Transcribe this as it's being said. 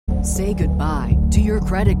Say goodbye to your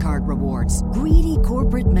credit card rewards. Greedy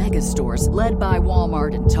corporate mega stores, led by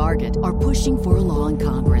Walmart and Target, are pushing for a law in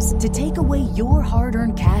Congress to take away your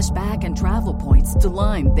hard-earned cash back and travel points to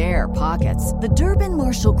line their pockets. The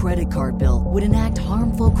Durbin-Marshall credit card bill would enact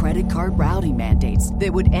harmful credit card routing mandates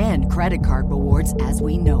that would end credit card rewards as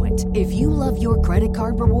we know it. If you love your credit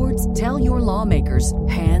card rewards, tell your lawmakers,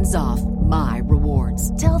 hands off my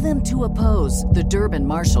rewards. Tell them to oppose the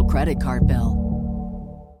Durbin-Marshall credit card bill.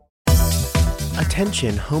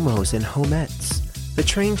 Attention homos and homettes. The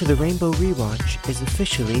train to the Rainbow Rewatch is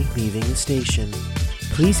officially leaving the station.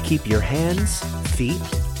 Please keep your hands, feet,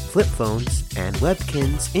 flip phones, and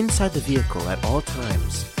webkins inside the vehicle at all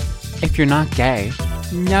times. If you're not gay,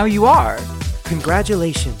 now you are.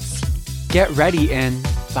 Congratulations. Get ready in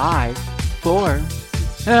 5, 4.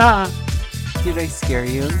 Did I scare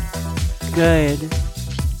you? Good.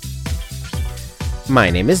 My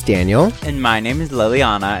name is Daniel. And my name is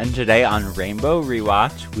Liliana, and today on Rainbow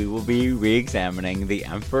Rewatch, we will be re-examining The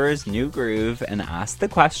Emperor's New Groove and ask the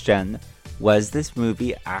question, was this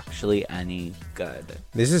movie actually any good?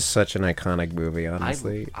 This is such an iconic movie,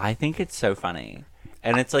 honestly. I think it's so funny.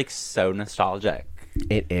 And it's like so nostalgic.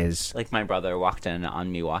 It is. Like my brother walked in on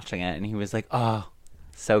me watching it, and he was like, oh,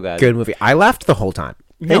 so good. Good movie. I laughed the whole time.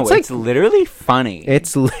 No, it's literally funny.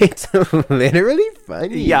 It's literally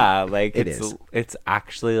funny. Yeah, like it is. It's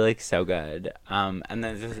actually like so good. And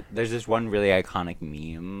then there's this one really iconic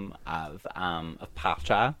meme of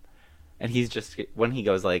Pacha, and he's just when he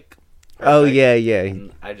goes like, oh yeah.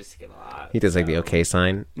 I just get a lot. He does like the okay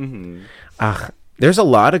sign. Mm-hmm. There's a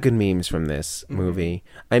lot of good memes from this movie.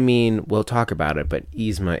 I mean, we'll talk about it, but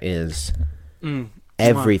Yzma is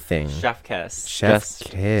everything. Chef kiss. Chef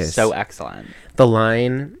kiss. So excellent. The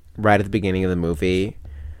line right at the beginning of the movie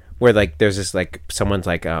where like there's this like someone's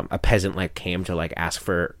like a peasant like came to like ask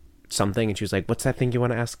for something and she was like, what's that thing you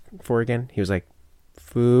want to ask for again? He was like,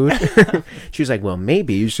 food. She was like, well,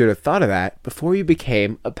 maybe you should have thought of that before you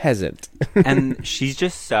became a peasant. And she's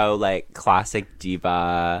just so like classic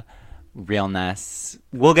diva realness.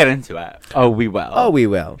 We'll get into it. We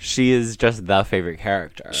will. She is just the favorite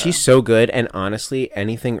character. She's so good, and honestly,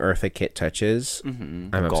 anything Eartha Kitt touches,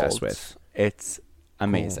 I'm obsessed with. It's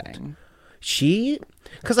amazing.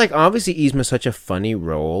 Because like obviously Yzma's such a funny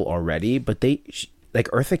role already, but like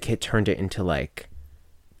Eartha Kitt turned it into like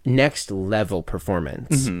next level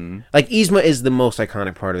performance. Like Yzma is the most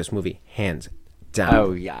iconic part of this movie, hands down.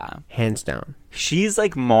 Oh yeah, hands down. She's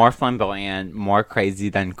like more flamboyant, more crazy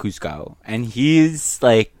than Cusco, and he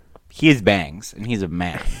has bangs, and he's a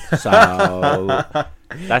man. So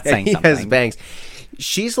that's saying something. He has bangs.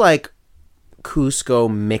 She's like Cusco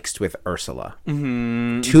mixed with Ursula.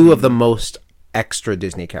 Two of the most extra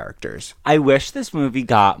Disney characters. I wish this movie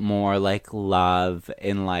got more like love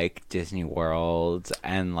in like Disney World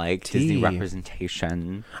and like Disney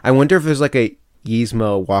representation. I wonder if there's like a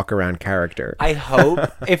Yzma walk around character. I hope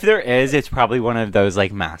if there is, it's probably one of those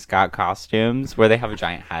like mascot costumes where they have a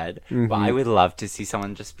giant head. But I would love to see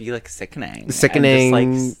someone just be like sickening, just,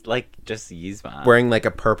 just Yzma wearing like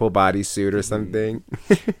a purple bodysuit or something.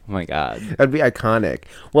 Oh my god, that'd be iconic.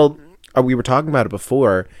 Well, we were talking about it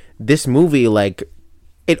before. This movie, like,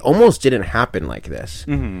 it almost didn't happen like this.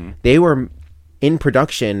 They were in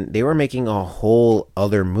production. They were making a whole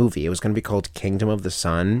other movie. It was going to be called Kingdom of the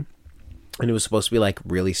Sun. And it was supposed to be like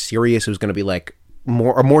really serious. It was going to be like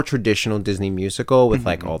a more traditional Disney musical with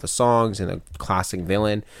like all the songs and a classic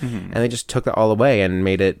villain. And they just took it all away and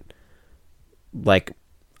made it like,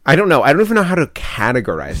 I don't know. I don't even know how to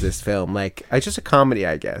categorize this film. Like, it's just a comedy,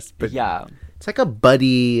 I guess. But yeah, it's like a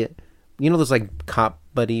buddy, you know, those like cop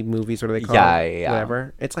buddy movies, what do they call it? Yeah.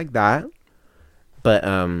 Whatever. It's like that. But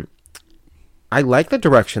I like the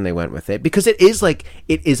direction they went with it because it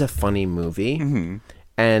is a funny movie.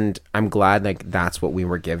 And I'm glad like that's what we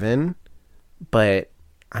were given, but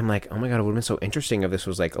I'm like, oh my god, it would have been so interesting if this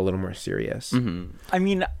was like a little more serious. I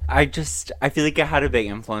mean, I feel like it had a big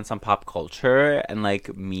influence on pop culture and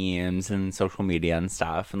like memes and social media and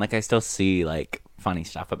stuff, and like I still see like funny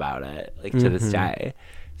stuff about it like to this day.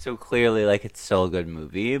 So clearly like it's still a good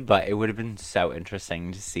movie, but it would have been so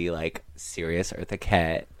interesting to see like serious Eartha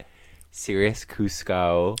Kitt, serious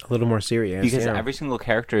Cusco, a little more serious, because every single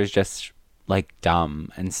character is just like dumb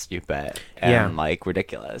and stupid and like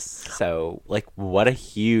ridiculous. So like what a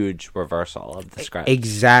huge reversal of the script.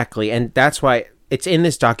 Exactly. And that's why it's in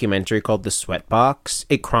this documentary called The Sweatbox.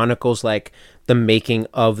 It chronicles like the making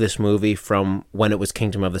of this movie from when it was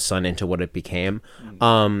Kingdom of the Sun into what it became.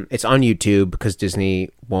 It's on YouTube because Disney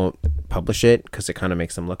won't publish it because it kind of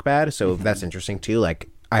makes them look bad. So that's interesting too. Like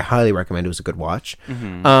I highly recommend it. Was a good watch.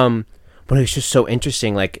 But it was just so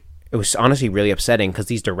interesting. Like it was honestly really upsetting because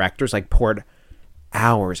these directors like poured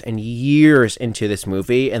hours and years into this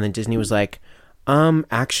movie, and then Disney was like,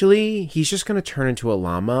 actually, he's just gonna turn into a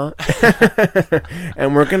llama,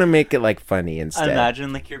 and we're gonna make it like funny instead.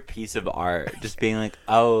 Imagine like your piece of art just being like,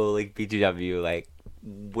 oh, like BTW, like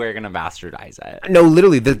we're gonna bastardize it. No,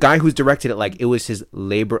 literally, the guy who's directed it, like, it was his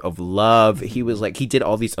labor of love. He was like, he did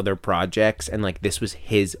all these other projects, and like this was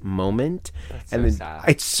his moment. That's and so then, sad.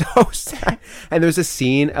 it's so sad. And there's a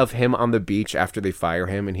scene of him on the beach after they fire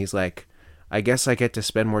him, and he's like, I guess I get to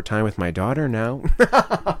spend more time with my daughter now.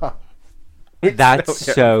 That's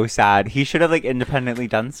so sad. He should have like independently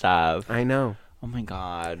done stuff. I know. Oh my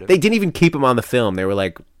god. They didn't even keep him on the film. They were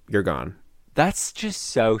like, you're gone. That's just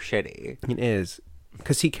so shitty. It is.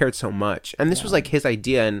 Because he cared so much. And this was like his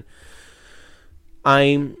idea. And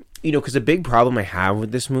I'm, because a big problem I have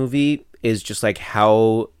with this movie is just like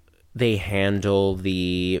how they handle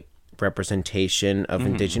the representation of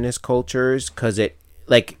indigenous cultures. Because it,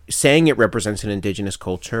 like, saying it represents an indigenous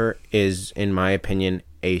culture is, in my opinion,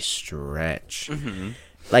 a stretch.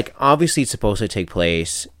 Like, obviously it's supposed to take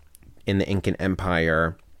place in the Incan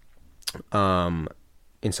Empire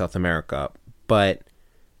in South America, but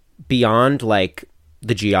beyond like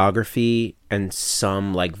the geography and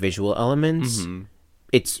some like visual elements,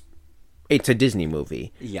 it's a Disney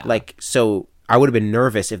movie. Yeah. Like, so I would have been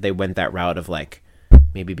nervous if they went that route of like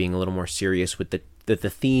maybe being a little more serious with the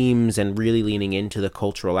themes and really leaning into the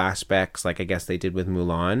cultural aspects, like I guess they did with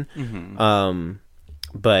Mulan.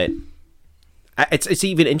 But it's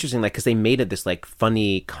even interesting, like, because they made it this like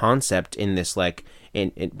funny concept in this like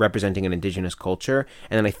in representing an indigenous culture,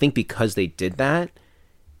 and then I think because they did that,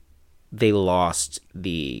 they lost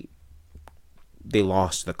the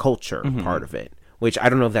culture part of it, which I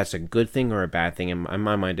don't know if that's a good thing or a bad thing. In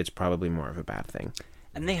my mind, it's probably more of a bad thing.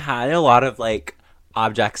 And they had a lot of like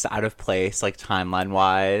objects out of place, like timeline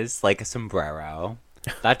wise, like a sombrero.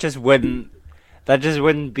 That just wouldn't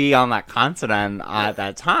be on that continent at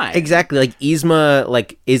that time. Exactly. Like Yzma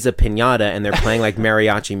like is a piñata and they're playing like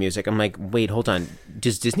mariachi music. I'm like, wait, hold on.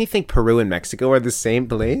 Does Disney think Peru and Mexico are the same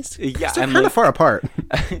place? Yeah, they're and kind like, of far apart.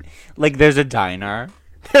 like there's a diner.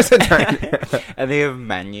 There's a diner. And they have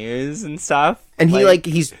menus and stuff. And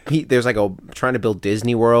he's there's like a trying to build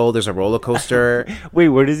Disney World. There's a roller coaster. Wait,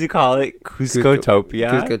 what does he call it? Cuscotopia?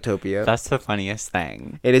 Cuscotopia. That's the funniest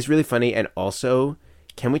thing. It is really funny. And also,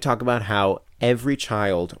 can we talk about how every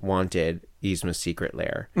child wanted Yzma's secret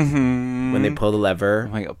lair? When they pull the lever.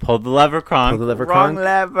 Oh my god, pull the lever, Kronk. Pull the lever, Wrong Kronk.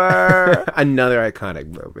 lever. Another iconic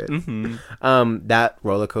moment. That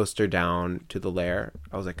roller coaster down to the lair.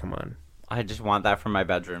 I was like, come on. I just want that from my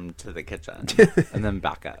bedroom to the kitchen. And then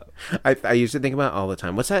back up. I used to think about it all the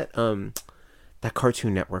time. What's that that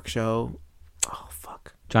Cartoon Network show? Oh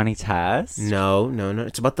fuck. Johnny Test? No.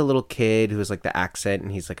 It's about the little kid who has like the accent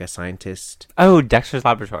and he's like a scientist. Oh, Dexter's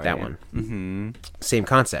Laboratory. That one. Same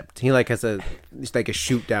concept. He like has it's like a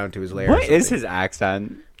shoot down to his lair. What is his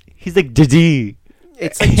accent? He's like Didi.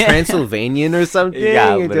 It's like Transylvanian or something.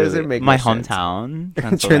 Yeah, it doesn't make my no sense.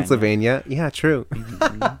 hometown. Transylvania. Yeah, true.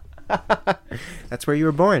 That's where you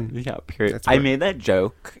were born. Yeah, period. I made that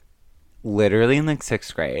joke literally in like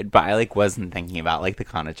 6th grade, but I like wasn't thinking about like the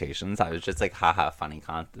connotations. I was just like, haha, funny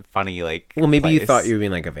like. Well, maybe you place. thought you were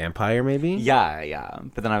being like a vampire, maybe. Yeah.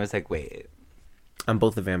 But then I was like, wait, I'm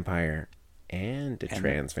both a vampire and a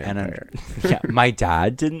trans vampire. Yeah, my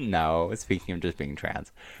dad didn't know. Speaking of just being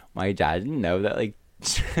trans, my dad didn't know that like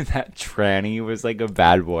that tranny was like a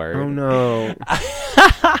bad word. Oh no.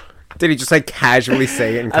 Did he just like casually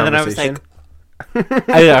say it in conversation? And then I was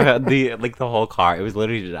like, the whole car. It was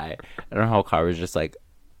literally today, and our whole car was just like,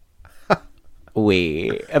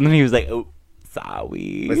 wait. And then he was like, oh,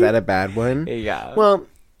 sorry. Was that a bad one? Yeah. Well,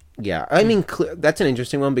 yeah. I mean, that's an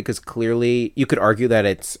interesting one because clearly you could argue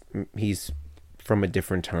that he's from a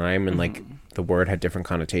different time and like the word had different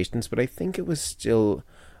connotations, but I think it was still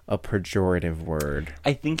a pejorative word.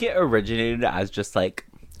 I think it originated as just like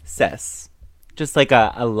cis. Just like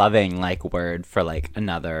a loving like word for like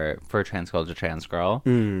for a trans girl to trans girl.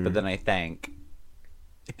 But then I think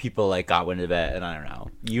people like got wind of it, and I don't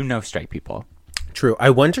know. Straight people. True. I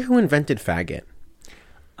wonder who invented faggot.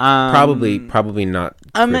 Probably not.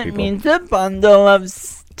 It people. means a bundle of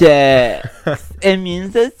sticks. It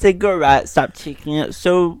means a cigarette. Stop taking it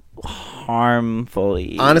so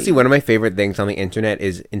harmfully. Honestly, one of my favorite things on the internet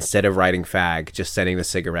is instead of writing fag, just sending the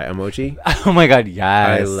cigarette emoji. Oh my god,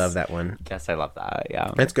 yes. I love that one. Yes, I love that.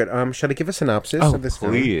 Yeah. That's good. Should I give a synopsis of this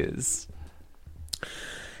film? Please.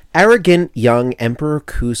 Arrogant young Emperor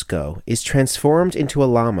Kuzco is transformed into a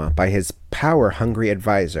llama by his power-hungry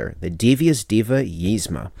advisor, the devious diva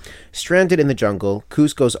Yzma. Stranded in the jungle,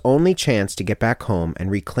 Kuzco's only chance to get back home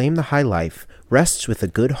and reclaim the high life rests with a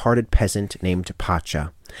good-hearted peasant named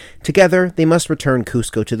Pacha. Together, they must return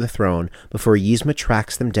Kuzco to the throne before Yzma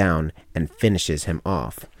tracks them down and finishes him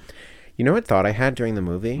off. You know what thought I had during the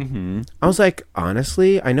movie? Mm-hmm. I was like,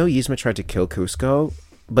 honestly, I know Yzma tried to kill Kuzco,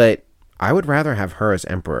 but I would rather have her as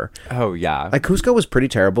emperor. Oh, yeah. Like, Kuzco was pretty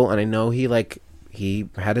terrible, and I know he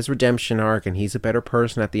had his redemption arc, and he's a better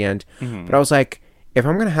person at the end. Mm-hmm. But I was like, if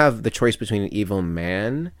I'm going to have the choice between an evil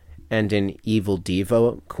man and an evil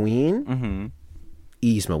diva queen, mm-hmm.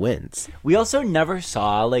 Yzma wins. We also never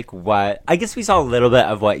saw, I guess we saw a little bit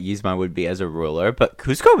of what Yzma would be as a ruler, but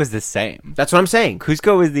Kuzco was the same. That's what I'm saying.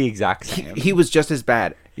 Cuzco was the exact same. He was just as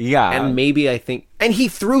bad. Yeah. And maybe and he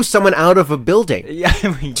threw someone out of a building. Yeah.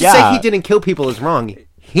 To say he didn't kill people is wrong.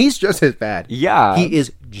 He's just as bad. Yeah. He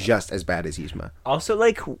is just as bad as Yzma. Also,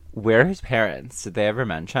 where are his parents? Did they ever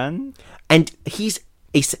mention? And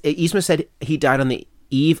Yzma said he died on the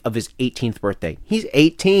eve of his 18th birthday. He's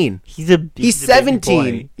 18. He's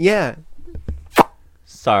 17. Yeah.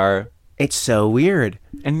 Sir. It's so weird.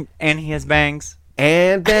 And he has bangs.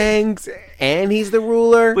 And bangs. And he's the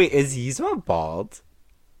ruler. Wait, is Yzma bald?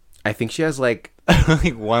 I think she has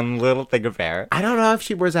one little thing of hair. I don't know if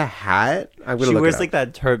she wears a hat. She wears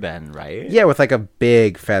that turban, right? Yeah, with a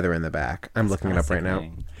big feather in the back. I'm looking it up right now.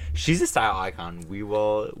 She's a style icon.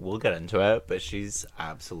 We'll get into it, but she's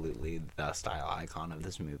absolutely the style icon of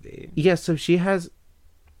this movie. Yeah, so she has...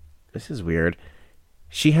 This is weird.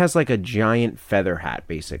 She has a giant feather hat,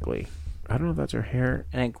 basically. I don't know if that's her hair.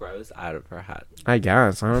 And it grows out of her hat. I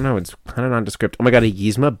guess. I don't know. It's kind of nondescript. Oh my god, a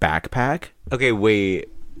Yzma backpack? Okay, wait.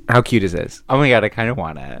 How cute is this? Oh my god, I kind of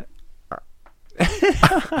want it.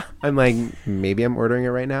 I'm like, maybe I'm ordering it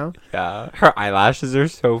right now. Yeah. Her eyelashes are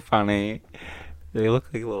so funny. They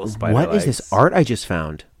look like little spider What legs. is this art I just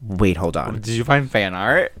found? Wait, hold on. Did you find fan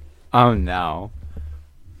art? Oh no.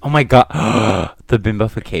 Oh my god. The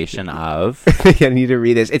bimbofication of... I need to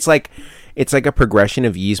read this. It's like a progression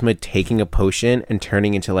of Yzma taking a potion and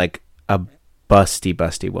turning into a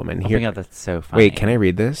busty woman. Oh my god, that's so funny. Wait, can I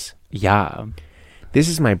read this? Yeah. This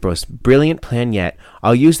is my most brilliant plan yet.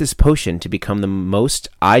 I'll use this potion to become the most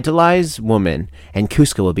idolized woman, and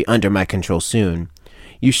Kuzco will be under my control soon.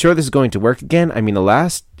 You sure this is going to work again? I mean, the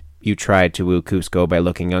last you tried to woo Kuzco by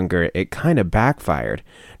looking younger, it kind of backfired.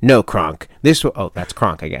 No, Kronk. This will... Oh, that's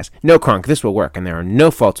Kronk, I guess. No, Kronk, this will work, and there are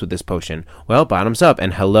no faults with this potion. Well, bottoms up,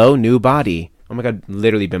 and hello, new body. Oh my god,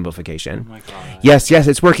 literally bimbofication. Oh my god. Yes,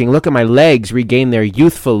 it's working. Look at my legs regain their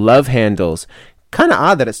youthful love handles. Kind of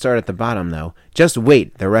odd that it started at the bottom, though. Just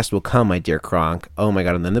wait. The rest will come, my dear Kronk. Oh my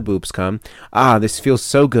god, and then the boobs come. Ah, this feels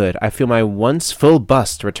so good. I feel my once full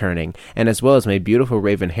bust returning, and as well as my beautiful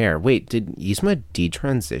raven hair. Wait, did Yzma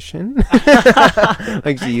detransition?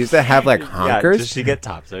 She used to have, honkers? Yeah, does she get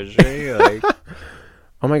top surgery?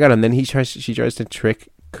 Oh my god, and then she tries to trick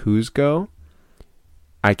Kuzco?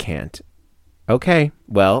 I can't. Okay,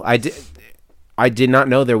 well, I did not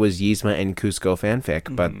know there was Yzma and Kuzco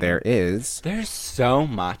fanfic, but there is. There's so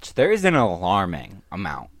much. There is an alarming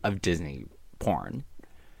amount of Disney porn.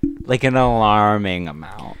 An alarming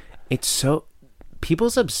amount. It's so...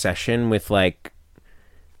 People's obsession with,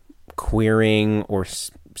 queering or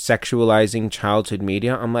sexualizing childhood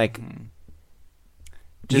media, I'm like...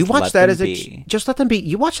 You watch that as a... Just let them be.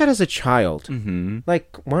 You watch that as a child. Mm-hmm. Why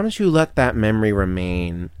don't you let that memory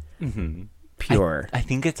remain pure? I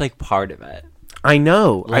think it's, part of it. I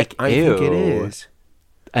know. I think it is.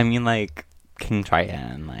 I mean, King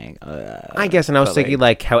Triton, I guess, and I was thinking,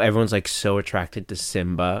 how everyone's, so attracted to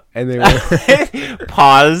Simba, and they were...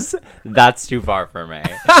 Pause. That's too far for me.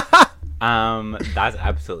 That's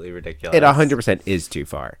absolutely ridiculous. It 100% is too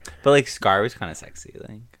far. But, Scar was kind of sexy,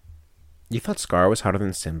 You thought Scar was hotter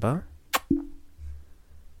than Simba?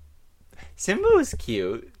 Simba was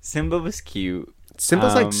cute. Simba's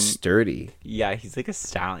sturdy. Yeah, he's a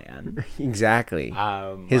stallion. Exactly.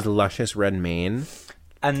 His luscious red mane.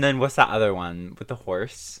 And then what's that other one with the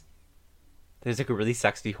horse? There's a really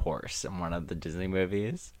sexy horse in one of the Disney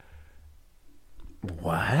movies.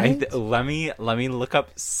 What? Let me look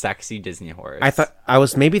up sexy Disney horse. I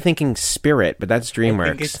was maybe thinking Spirit, but that's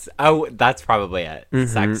DreamWorks. That's probably it.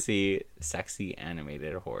 Mm-hmm. Sexy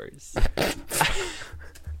animated horse.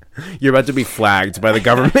 You're about to be flagged by the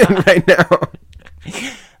government right now.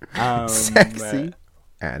 Sexy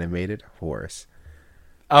animated horse.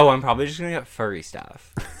 Oh, I'm probably just gonna get furry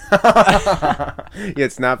stuff. Yeah,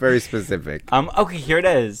 it's not very specific. Okay, here it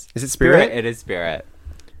is. Is it Spirit? It is Spirit.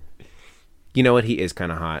 You know what? He is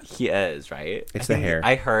kind of hot. He is, right? It's the hair.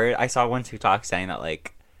 I saw one TikTok saying that,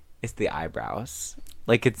 like, it's the eyebrows.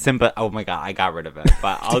 Like, it's Simba. Oh my god, I got rid of it,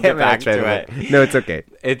 but I'll get back to it. No, it's okay.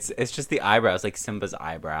 It's just the eyebrows, like Simba's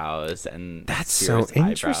eyebrows, and That's Spirit's so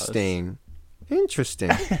interesting.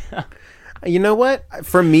 Interesting. You know what?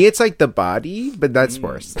 For me, it's like the body, but that's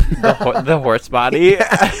worse. The horse body,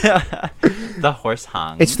 the horse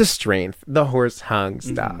hung. It's the strength. The horse hung.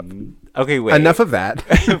 Stop. Okay, wait. Enough of that.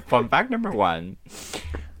 Fun fact number 1.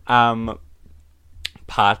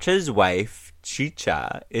 Pacha's wife,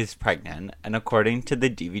 Chicha, is pregnant, and according to the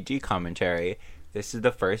DVD commentary, this is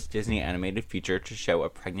the first Disney animated feature to show a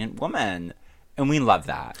pregnant woman. And we love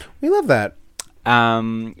that. We love that.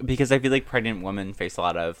 Because I feel like pregnant women face a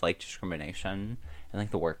lot of, like, discrimination in,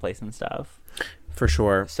 like, the workplace and stuff. For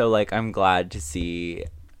sure. So, like, I'm glad to see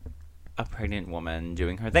a pregnant woman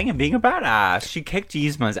doing her thing and being a badass. She kicked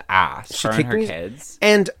Yzma's ass for her kids.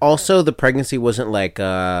 And also, the pregnancy wasn't, like,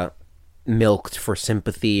 milked for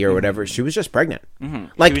sympathy or whatever. She was just pregnant.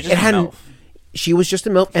 Like, she was just she was just a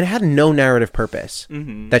MILF, and it had no narrative purpose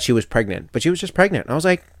that she was pregnant. But she was just pregnant. I was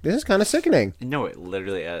like, this is kind of sickening. No, it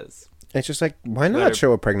literally is. It's just like, why not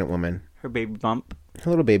show a pregnant woman? Her baby bump. Her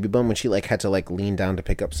little baby bump, when she, like, had to, like, lean down to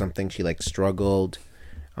pick up something, she, like, struggled.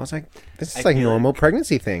 I was like, this is like normal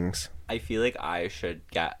pregnancy things. I feel like I should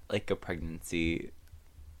get, like, a pregnancy,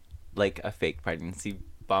 like, a fake pregnancy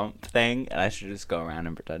bump thing, and I should just go around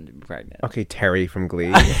and pretend to be pregnant. Okay, Terry from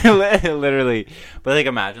Glee. Literally. But, like,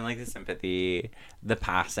 imagine, like, the sympathy, the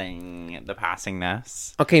passingness.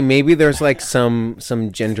 Okay, maybe there's, like, some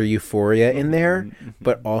gender euphoria in there,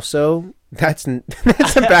 but also that's a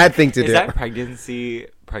bad thing to do. Is that pregnancy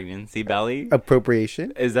belly?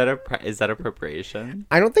 Appropriation? Is that appropriation?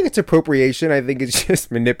 I don't think it's appropriation. I think it's just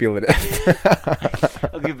manipulative.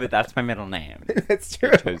 Okay, but that's my middle name. That's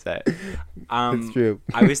true. I chose it. That's true.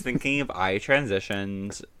 I was thinking if I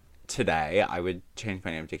transitioned today, I would change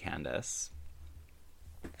my name to Candace.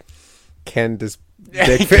 Candace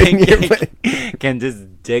dick fit in your butt. Candace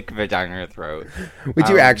dick fit down her throat. Would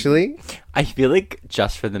you actually? I feel like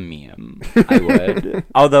just for the meme, I would.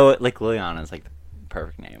 Although, like, Liliana's like the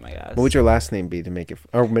perfect name, I guess. What would your last name be to make it?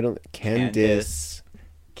 Or middle? Candace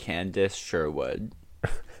Sherwood.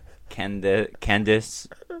 Candace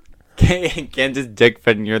dick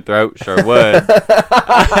fit in your throat, Sherwood.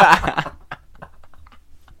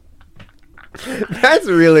 That's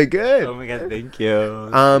really good. Oh my god, thank you.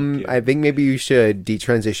 I think maybe you should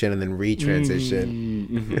detransition and then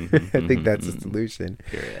retransition. I think that's the solution.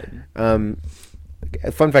 Period.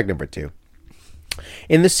 Fun fact number 2.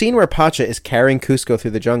 In the scene where Pacha is carrying Kuzco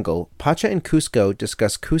through the jungle, Pacha and Kuzco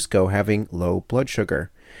discuss Kuzco having low blood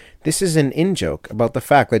sugar. This is an in-joke about the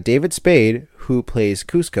fact that David Spade, who plays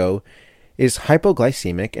Kuzco, is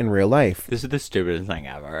hypoglycemic in real life. This is the stupidest thing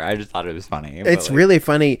ever. I just thought it was funny. It's really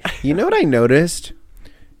funny. You know what I noticed?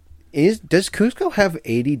 Does Kuzco have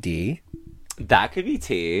ADD? That could be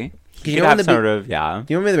tea. You know, yeah.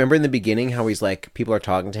 Do you remember in the beginning how he's like, people are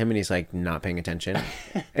talking to him and he's like not paying attention?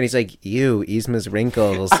 And he's like, ew, Yzma's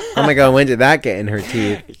wrinkles. Oh my god, when did that get in her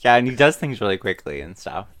teeth? Yeah, and he does things really quickly and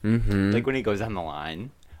stuff. Mm-hmm. Like when he goes down the line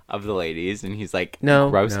of the ladies and he's like,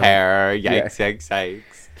 gross hair, yikes,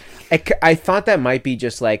 yikes. I thought that might be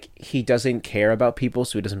just like he doesn't care about people,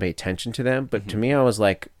 so he doesn't pay attention to them. But to me, I was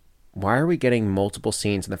like, why are we getting multiple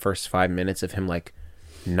scenes in the first 5 minutes of him like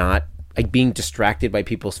not like being distracted by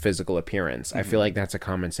people's physical appearance? I feel like that's a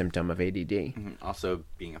common symptom of ADD. Also,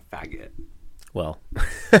 being a faggot. Well,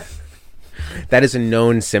 that is a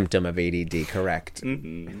known symptom of ADD, correct?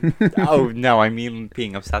 Oh no, I mean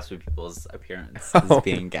being obsessed with people's appearance is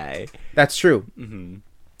being gay. That's true.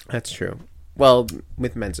 That's true. Well,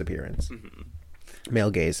 with men's appearance.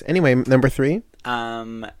 Male gaze. Anyway, number 3.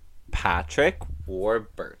 Patrick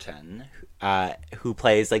Warburton, who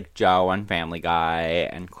plays like Joe on Family Guy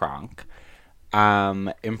and Kronk,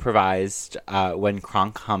 improvised when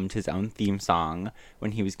Kronk hummed his own theme song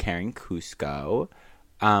when he was carrying Kuzco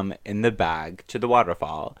in the bag to the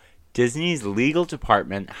waterfall. Disney's legal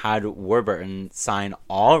department had Warburton sign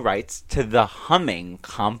all rights to the humming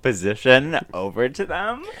composition over to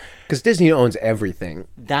them. Because Disney owns everything.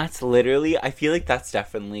 That's literally, I feel like that's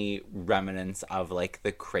definitely remnants of like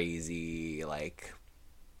the crazy, like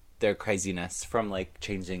their craziness from like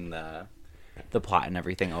changing the plot and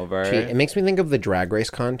everything over. Gee, it makes me think of the Drag Race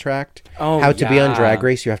contract. Oh, how to be on Drag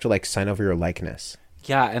Race, you have to like sign over your likeness.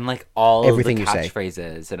 Yeah, and like all everything of the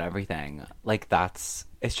catchphrases and everything. Like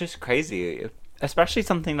it's just crazy. Especially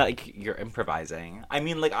something that like you're improvising. I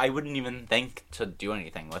mean, like I wouldn't even think to do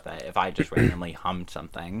anything with it if I just randomly hummed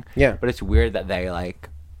something. Yeah. But it's weird that they like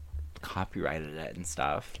copyrighted it and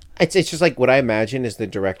stuff. It's just like what I imagine is the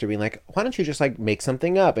director being like, why don't you just like make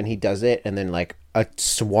something up? And he does it, and then like a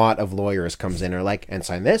SWAT of lawyers comes in or like, and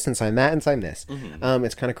sign this and sign that and sign this.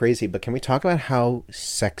 It's kind of crazy. But can we talk about how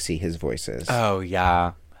sexy his voice is? Oh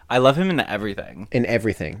yeah, I love him in everything. In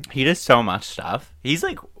everything. He does so much stuff. He's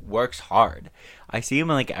like works hard. I see him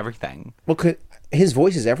in like everything. Well, his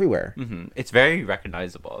voice is everywhere. It's very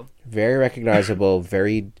recognizable. Very recognizable.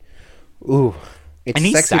 Very, ooh. It's And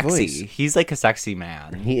he's sexy. sexy. Voice. He's like a sexy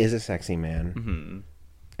man. He is a sexy man.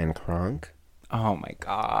 And Kronk. Oh my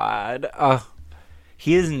god.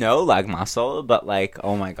 He has no leg muscle, but like,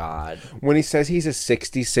 oh my god. When he says he's a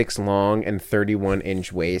 66 long and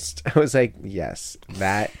 31-inch waist, I was like, yes,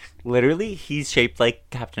 that. Literally, he's shaped like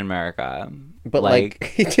Captain America. But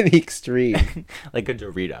like to the extreme. Like a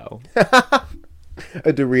Dorito.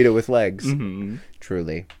 A Dorito with legs.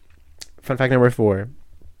 Truly. Fun fact number 4.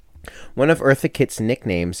 One of Eartha Kitt's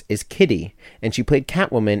nicknames is Kitty, and she played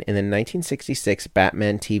Catwoman in the 1966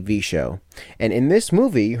 Batman TV show. And in this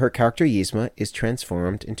movie, her character Yzma is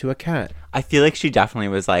transformed into a cat. I feel like she definitely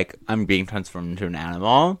was like, I'm being transformed into an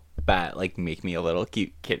animal, but like make me a little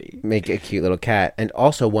cute kitty. Make a cute little cat. And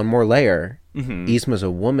also, one more layer, Yzma's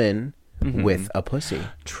a woman with a pussy.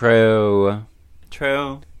 True.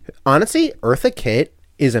 Honestly, Eartha Kitt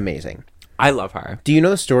is amazing. I love her. Do you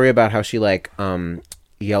know the story about how she like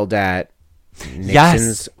yelled at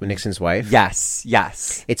Nixon's wife? Yes.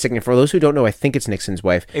 It's like, for those who don't know, I think it's Nixon's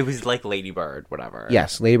wife. It was like Lady Bird, whatever.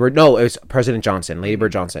 Yes, Lady Bird. No, it was President Johnson. Lady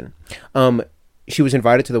Bird Johnson. She was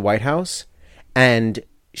invited to the White House, and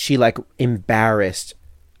she like embarrassed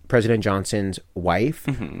President Johnson's wife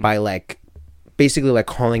by like basically like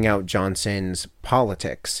calling out Johnson's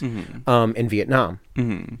politics in Vietnam,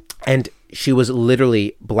 and she was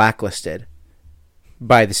literally blacklisted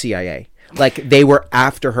by the CIA. Like, they were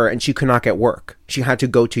after her, and she could not get work. She had to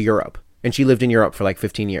go to Europe, and she lived in Europe for like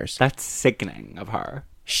 15 years. That's sickening of her.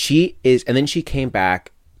 She is, and then she came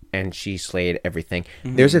back, and she slayed everything.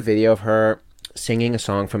 There's a video of her singing a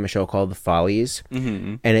song from a show called The Follies,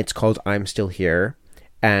 and it's called I'm Still Here,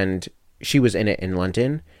 and she was in it in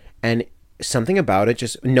London, and something about it,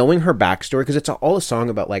 just knowing her backstory, because it's all a song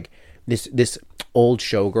about like this old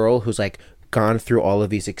showgirl who's like gone through all of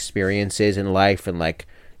these experiences in life, and like,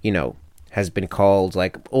 you know, has been called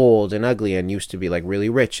like old and ugly and used to be like really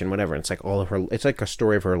rich and whatever. It's like all of her, it's like a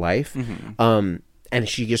story of her life. And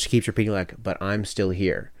she just keeps repeating like, but I'm still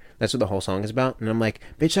here. That's what the whole song is about. And I'm like,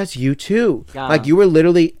 bitch, that's you too. Yeah. Like, you were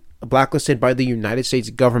literally blacklisted by the United States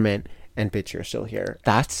government, and bitch, you're still here.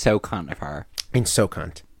 That's so cunt of her. And so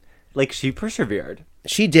cunt. Like, she persevered.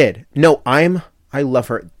 She did. No, I love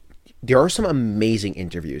her. There are some amazing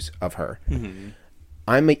interviews of her.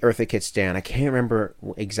 I'm a Eartha Kitt stan. I can't remember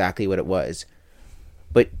exactly what it was,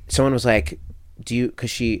 but someone was like, because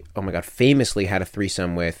she, oh my god, famously had a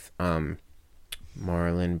threesome with Marlon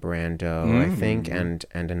Brando, I think, and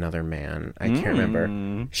another man. I can't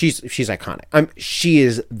remember. She's iconic. She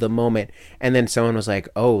is the moment. And then someone was like,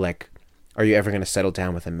 oh, like, are you ever going to settle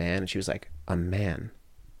down with a man? And she was like, a man?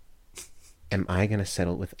 Am I going to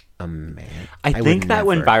settle with a man? I think that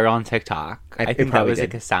went viral on TikTok. I think that was did.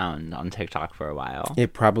 like a sound on TikTok for a while.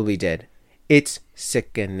 It probably did. It's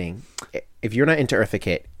sickening. If you're not into Eartha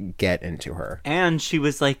Kitt, get into her. And she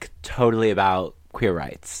was like totally about queer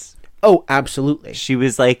rights. Oh, absolutely. She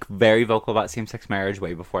was like very vocal about same-sex marriage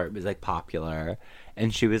way before it was like popular.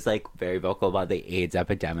 And she was like very vocal about the AIDS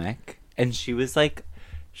epidemic. And she was like,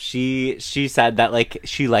 she said that like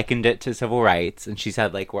she likened it to civil rights, and she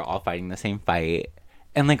said like we're all fighting the same fight.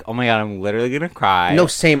 And like, oh my god, I'm literally gonna cry. No,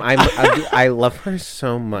 same. I love her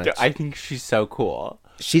so much. I think she's so cool.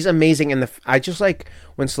 She's amazing, and I just like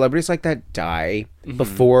when celebrities like that die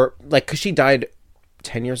before, like, because she died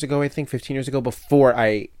 10 years ago, I think 15 years ago, before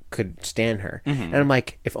I could stand her. And I'm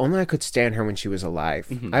like, if only I could stand her when she was alive.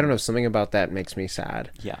 I don't know, something about that makes me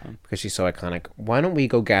sad. Yeah, because she's so iconic. Why don't we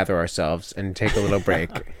go gather ourselves and take a little break?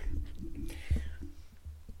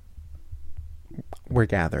 We're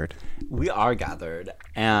gathered. We are gathered,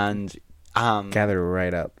 and gathered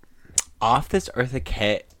right up. Off this Eartha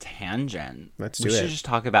Kitt tangent, we should just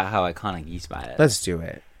talk about how iconic Yzma is. Let's do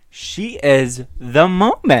it. She is the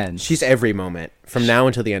moment. She's every moment from now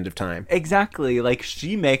until the end of time. Exactly. Like,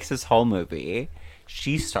 she makes this whole movie.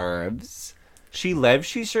 She serves. She lives.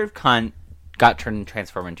 She served. Cunt. Got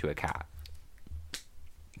transformed into a cat.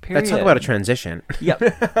 Period. Let's talk about a transition.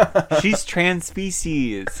 Yep. She's trans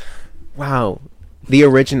species. Wow. The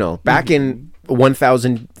original. Back in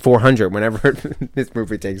 1400, whenever this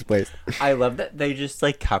movie takes place. I love that they just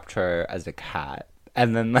like kept her as a cat.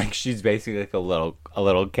 And then like she's basically like a little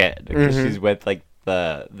kid because she's with like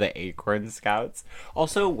the Acorn Scouts.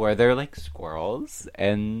 Also, were there like squirrels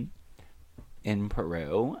in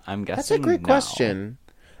Peru? I'm guessing That's a great no. question.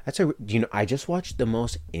 I just watched the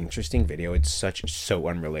most interesting video. It's so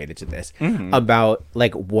unrelated to this about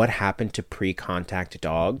like what happened to pre-contact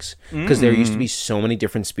dogs, because there used to be so many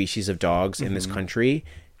different species of dogs in this country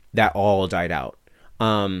that all died out.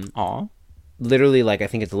 Aw. Literally, like I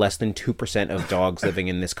think it's less than 2% of dogs living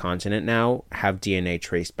in this continent now have DNA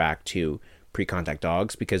traced back to pre-contact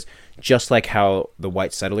dogs, because just like how the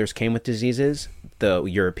white settlers came with diseases, the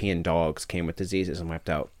European dogs came with diseases and wiped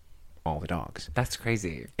out all the dogs. That's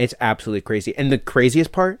crazy. It's absolutely crazy. And the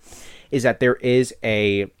craziest part is that there is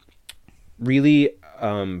a really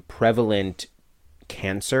prevalent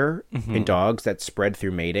cancer in dogs that's spread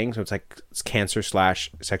through mating. So it's cancer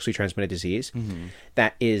 / sexually transmitted disease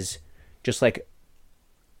that is just like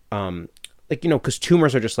because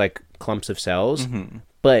tumors are just like clumps of cells.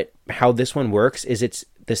 But how this one works is it's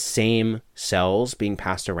the same cells being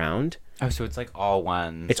passed around. Oh, so it's like all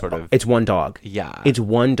one It's one dog. Yeah. It's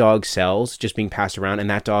one dog's cells just being passed around, and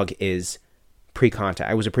that dog is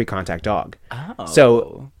pre-contact. It was a pre-contact dog. Oh.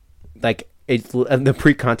 So, like, the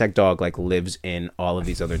pre-contact dog, like, lives in all of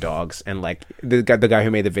these other dogs. And, like, the guy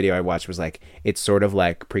who made the video I watched was like, it's sort of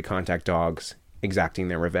like pre-contact dogs exacting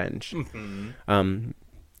their revenge.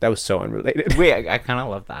 That was so unrelated. Wait, I kind of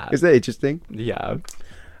love that. Is that interesting? Yeah.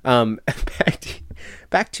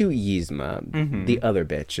 Back to Yzma, the other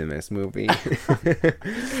bitch in this movie.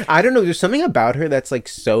 I don't know. There's something about her that's like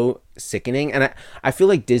so sickening, and I feel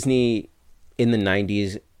like Disney in the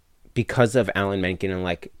 90s, because of Alan Menken and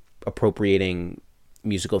like appropriating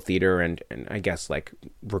musical theater and I guess like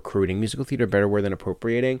recruiting musical theater, better word than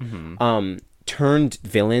appropriating, turned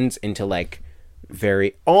villains into like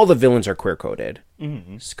all the villains are queer coded.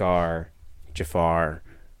 Scar, Jafar,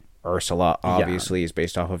 Ursula obviously is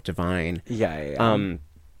based off of Divine. Yeah.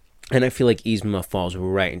 And I feel like Yzma falls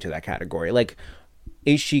right into that category. Like,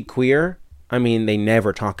 is she queer? I mean, they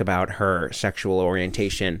never talk about her sexual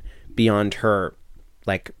orientation beyond her,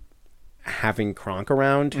 like, having Kronk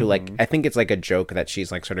around, who, like, I think it's like a joke that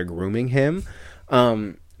she's, like, sort of grooming him.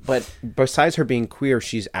 But besides her being queer,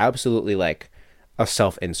 she's absolutely, like, a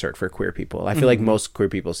self-insert for queer people. I feel like most queer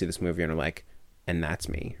people see this movie and are like, and that's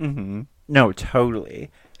me. No,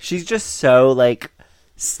 totally. She's just so, like,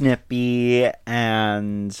 snippy,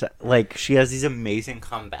 and, like, She has these amazing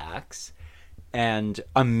comebacks and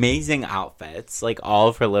amazing outfits. Like, all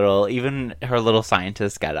of her even her little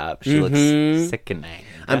scientist get up. She looks sickening.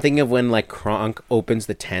 I'm thinking of when, like, Kronk opens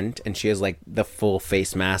the tent and she has, like, the full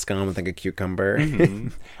face mask on with, like, a cucumber.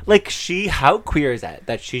 Like, how queer is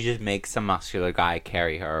that she just makes a muscular guy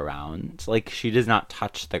carry her around? Like, she does not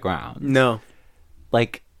touch the ground. No.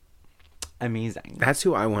 Like, amazing. That's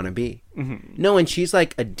who I want to be. No, and she's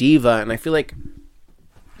like a diva, and I feel like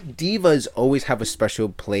divas always have a special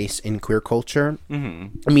place in queer culture. I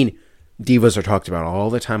mean, divas are talked about all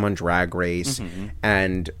the time on Drag Race,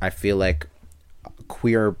 and I feel like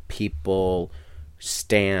queer people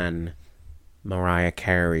stan Mariah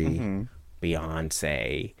Carey,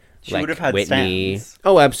 Beyonce, She like would have had Whitney. stans.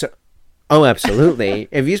 Oh, absolutely.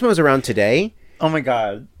 If Yzma was around today, oh my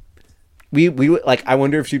god. we would, like, I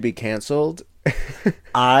wonder if she'd be canceled.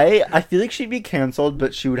 I feel like she'd be canceled,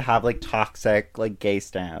 but she would have, like, toxic, like, gay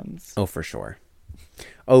stans. Oh, for sure.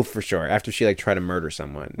 After she, like, tried to murder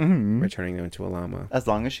someone by turning them into a llama. As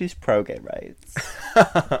long as she's pro-gay rights.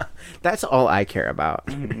 That's all I care about.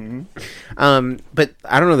 But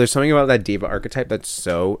I don't know. There's something about that diva archetype that's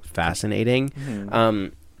so fascinating.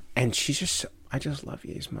 And she's just, I just love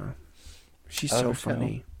Yzma. She's so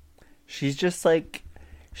funny. She's just, like,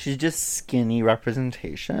 she's just skinny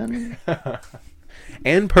representation.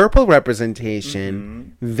 And purple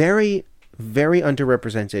representation. Very, very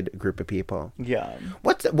underrepresented group of people. Yeah.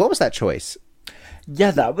 What was that choice?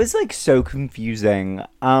 Yeah, that was, like, so confusing.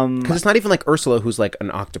 Because it's not even like Ursula, who's like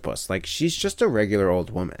an octopus. Like, she's just a regular old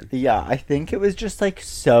woman. Yeah, I think it was just, like,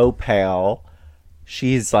 so pale.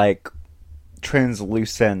 She's, like,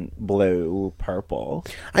 translucent blue, purple.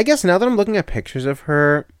 I guess now that I'm looking at pictures of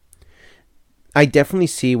her, I definitely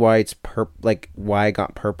see why it's why I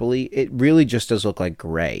got purpley. It really just does look like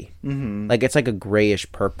gray. Like, it's like a grayish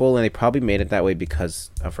purple, and they probably made it that way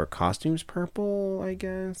because of her costume's purple, I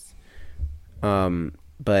guess.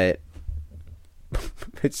 But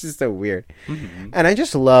it's just so weird. And I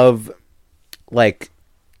just love, like,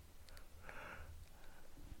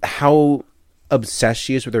 how obsessed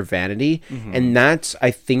she is with her vanity. And that's,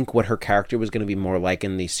 I think, what her character was going to be more like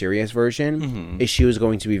in the serious version. Is she was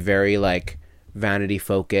going to be very, like, vanity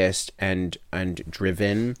focused and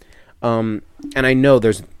driven. And I know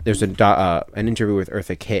there's an interview with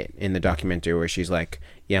Eartha Kitt in the documentary where she's like,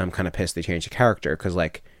 yeah, I'm kind of pissed they changed the character because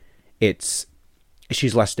like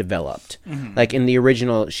she's less developed. Like in the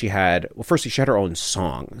original, she had her own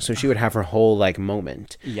song, so she would have her whole like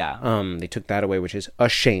moment. Yeah. They took that away, which is a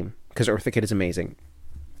shame because Eartha Kitt is amazing.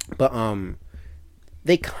 But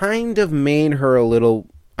they kind of made her a little.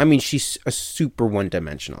 I mean, she's a super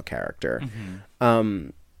one-dimensional character.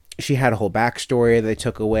 She had a whole backstory that they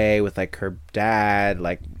took away with like her dad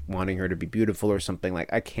like wanting her to be beautiful or something.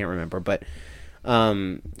 Like I can't remember, but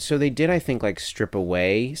so they did, I think, like strip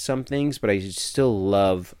away some things, but I still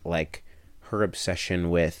love like her obsession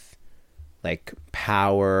with like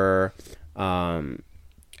power, and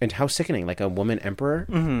how sickening, like a woman emperor.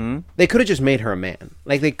 They could have just made her a man.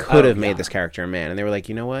 Like they could have made this character a man, and they were like,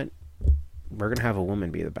 you know what? We're gonna have a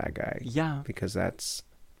woman be the bad guy. Yeah, because that's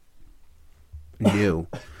new.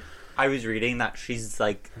 I was reading that she's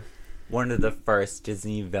like one of the first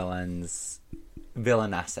Disney villainesses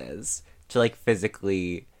to like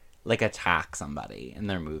physically like attack somebody in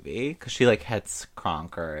their movie because she like hits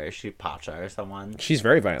Kronk or Pacha or someone. She's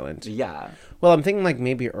very violent. Yeah. Well, I'm thinking like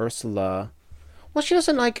maybe Ursula. Well, she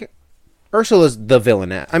doesn't like. Ursula's the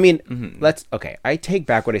villainess. I mean, okay. I take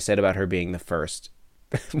back what I said about her being the first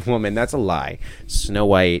woman. That's a lie. Snow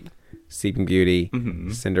White, Sleeping Beauty,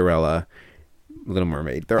 Cinderella, Little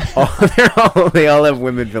Mermaid. They all have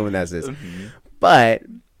women villainesses. But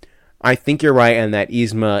I think you're right in that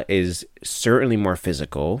Yzma is certainly more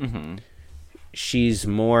physical. She's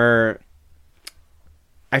more.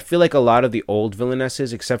 I feel like a lot of the old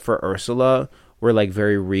villainesses, except for Ursula, were like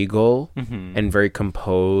very regal and very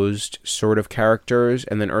composed sort of characters,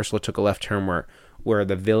 and then Ursula took a left turn where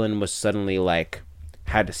the villain was suddenly like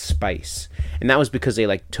had spice, and that was because they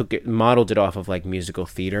like modeled it off of like musical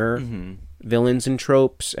theater villains and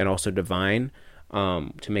tropes, and also Divine,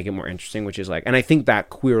 to make it more interesting, which is like, and I think that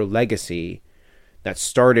queer legacy that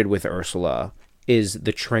started with Ursula is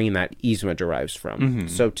the train that Yzma derives from.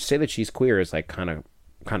 So to say that she's queer is like kind of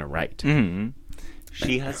right.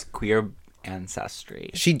 She has queer ancestry.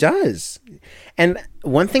 She does. And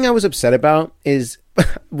one thing I was upset about is,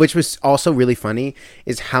 which was also really funny,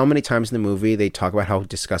 is how many times in the movie they talk about how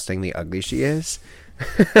disgustingly ugly she is.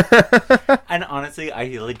 And honestly, I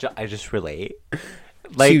just relate.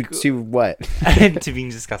 Like to what? To being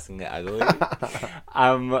disgustingly ugly.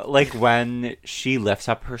 Like when she lifts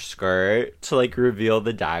up her skirt to like reveal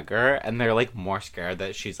the dagger, and they're like more scared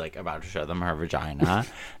that she's like about to show them her vagina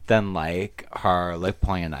than like her like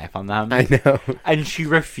pulling a knife on them. I know. And she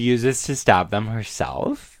refuses to stab them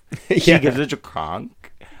herself. She gives it to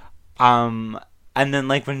Kronk. And then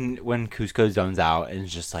like when Kuzco zones out and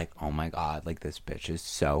is just like, oh my god, like this bitch is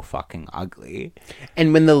so fucking ugly.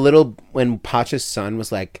 And when Pacha's son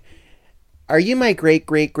was like, are you my great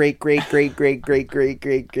great great great great great great great great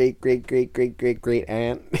great great great great great great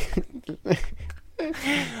aunt?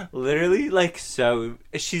 Literally, like, so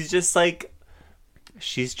she's just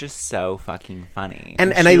so fucking funny.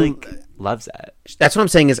 And she, I like, loves it. That's what I'm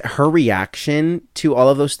saying, is her reaction to all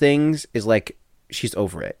of those things is like, she's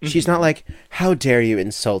over it. She's not like, how dare you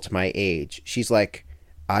insult my age? She's like,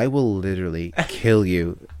 I will literally kill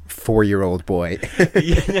you, 4-year-old boy.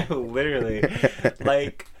 Yeah, no, literally.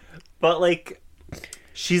 Like, but like,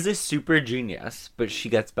 she's a super genius, but she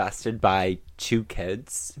gets bested by 2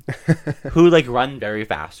 kids who like run very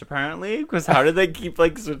fast apparently, because how did they keep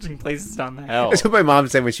like switching places down the hill? That's what my mom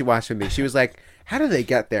said when she watched with me. She was like, how do they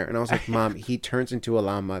get there? And I was like, Mom, he turns into a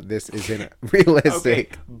llama. This isn't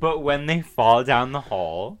realistic. Okay, but when they fall down the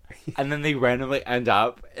hole and then they randomly end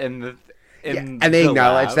up in and they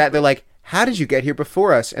acknowledge lab. that, they're like, how did you get here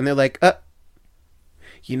before us? And they're like, I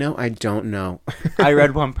don't know. I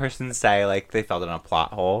read one person say like they fell down a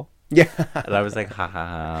plot hole. Yeah. And I was like, ha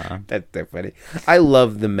ha ha. That's so funny. I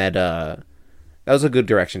love the meta. That was a good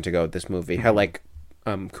direction to go with this movie. How like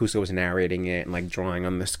Kuzco was narrating it and like drawing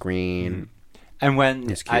on the screen. And when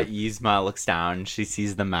Yzma looks down, she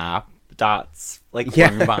sees the map dots like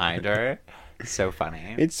forming behind her. So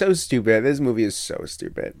funny. It's so stupid. This movie is so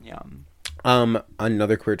stupid. Yeah.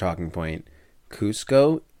 Another queer talking point.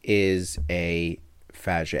 Kuzco is a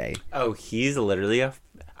faggot. Oh, he's literally a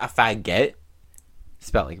faggot.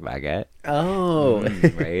 Spelled like baguette. Oh,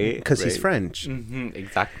 right. Because he's French.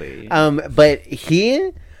 Exactly. But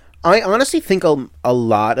I honestly think a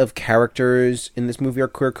lot of characters in this movie are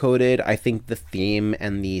queer coded. I think the theme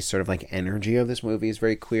and the sort of like energy of this movie is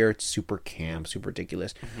very queer. It's super camp, super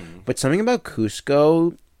ridiculous. But something about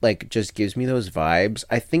Kuzco like just gives me those vibes.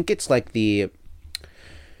 I think it's like I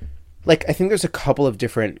think there's a couple of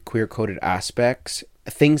different queer coded aspects,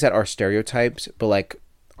 things that are stereotypes, but like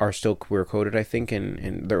are still queer coded, I think,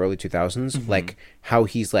 in the early 2000s. Like how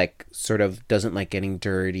he's like sort of doesn't like getting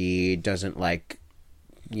dirty, doesn't like,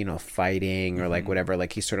 you know, fighting or like whatever.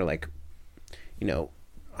 Like he's sort of like, you know,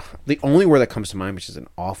 the only word that comes to mind, which is an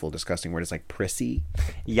awful, disgusting word, is like prissy.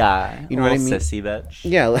 Yeah. You know what I mean? Sissy bitch.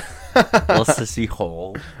 Yeah. Little sissy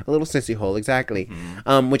hole. A little sissy hole, exactly.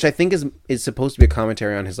 Which I think is supposed to be a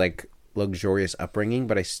commentary on his like luxurious upbringing,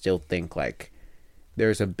 but I still think like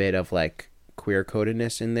there's a bit of like queer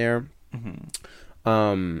codedness in there.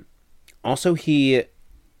 Also, he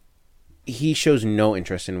shows no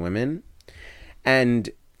interest in women, and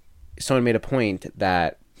someone made a point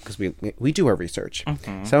that, because we do our research,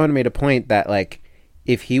 someone made a point that like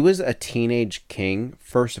if he was a teenage king,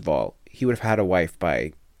 first of all, he would have had a wife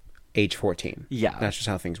by age 14. Yeah, that's just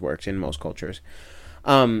how things worked in most cultures.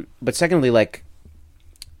 But secondly, like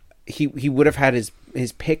he would have had his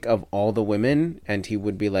pick of all the women, and he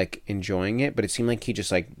would be like enjoying it, but it seemed like he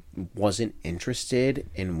just like wasn't interested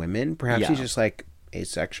in women. Perhaps he's just like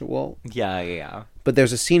asexual. Yeah. But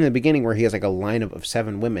there's a scene in the beginning where he has like a lineup of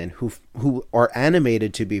 7 women who are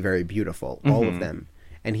animated to be very beautiful, all of them,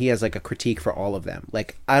 and he has like a critique for all of them.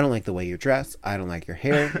 Like, I don't like the way you dress, I don't like your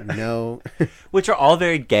hair, no. Which are all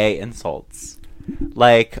very gay insults.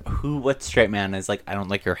 Like, what straight man is like, I don't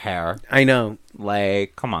like your hair? I know.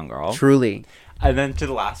 Like, come on, girl. Truly. And then to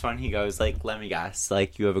the last one, he goes like, let me guess,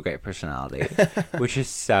 like, you have a great personality. Which is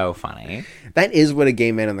so funny. That is what a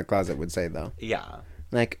gay man in the closet would say, though. Yeah.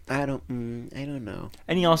 Like, I don't know.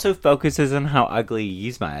 And he also focuses on how ugly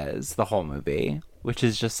Yzma is the whole movie, which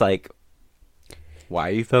is just like, why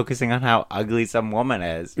are you focusing on how ugly some woman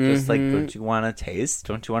is? Just like, don't you want a taste?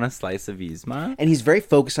 Don't you want a slice of Yzma? And he's very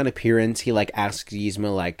focused on appearance. He like asks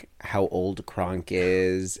Yzma like how old Kronk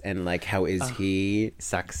is and like how is he?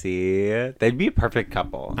 Sexy. They'd be a perfect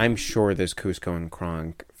couple. I'm sure there's Kuzco and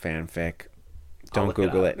Kronk fanfic. Don't look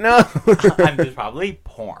Google it it. No. There's probably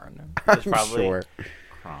porn. There's probably sure.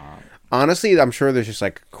 Kronk. Honestly, I'm sure there's just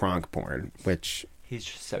like Kronk porn, which He's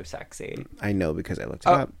just so sexy. I know because I looked it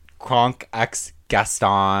up. Kronk X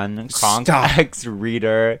Gaston, Kronk Stop. X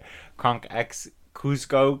Reader, Kronk X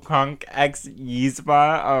Cusco, Kronk X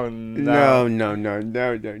Yzma. Oh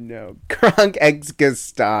No. Kronk X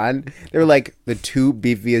Gaston. They're like the 2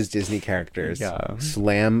 beefiest Disney characters. Yeah.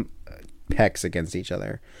 Slam pecs against each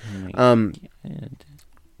other.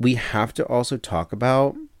 We have to also talk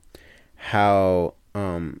about how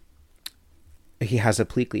he has a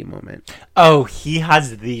Pleakley moment. Oh, he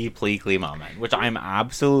has the Pleakley moment, which I'm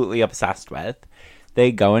absolutely obsessed with.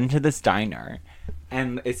 They go into this diner,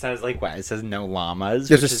 and it says like what? It says no llamas.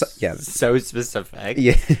 There's which is so specific.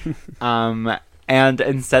 Yeah. And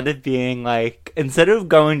instead of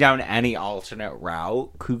going down any alternate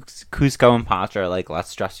route, Cusco and Patra are like,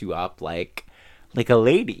 let's dress you up like a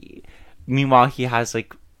lady. Meanwhile, he has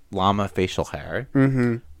like llama facial hair.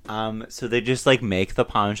 So they just like make the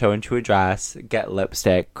poncho into a dress, get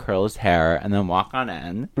lipstick, curl his hair, and then walk on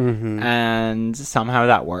in. And somehow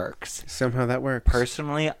that works.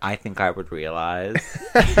 Personally, I think I would realize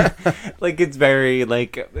like it's very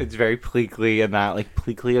Pleakley in that like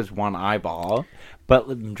Pleakley has one eyeball,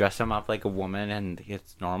 but dress him up like a woman and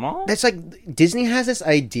it's normal. That's like Disney has this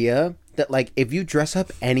idea that like if you dress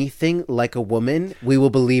up anything like a woman, we will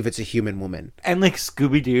believe it's a human woman. And like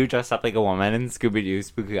Scooby-Doo dressed up like a woman in Scooby-Doo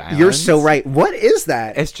Spooky Island. You're so right. What is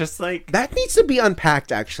that? It's just like that needs to be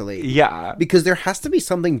unpacked, actually. Yeah. Because there has to be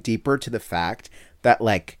something deeper to the fact that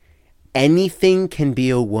like anything can be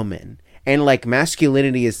a woman. And like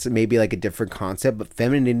masculinity is maybe like a different concept, but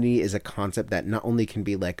femininity is a concept that not only can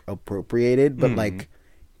be like appropriated, but like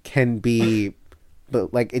can be,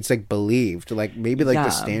 but like it's like believed. Like maybe like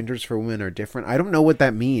the standards for women are different. I don't know what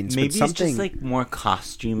that means. Maybe but something... it's just like more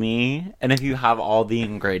costumey. And if you have all the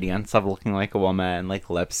ingredients of looking like a woman, like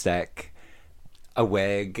lipstick, a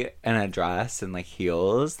wig, and a dress, and like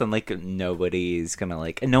heels, then like nobody's gonna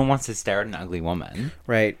like, and no one wants to stare at an ugly woman,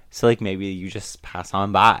 right? So like maybe you just pass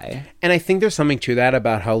on by. And I think there's something to that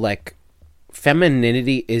about how like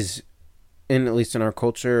femininity is, in at least in our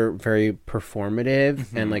culture, very performative,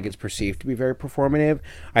 and like it's perceived to be very performative.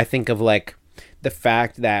 I think of like the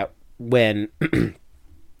fact that when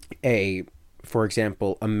for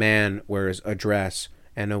example, a man wears a dress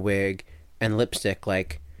and a wig and lipstick,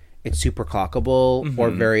 like it's super clockable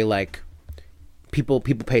or very like people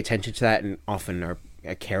pay attention to that and often are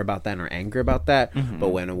care about that and are angry about that. But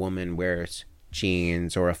when a woman wears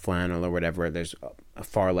jeans or a flannel or whatever, there's a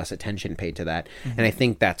far less attention paid to that. And I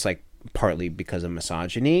think that's like partly because of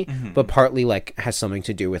misogyny, but partly like has something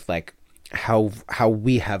to do with like how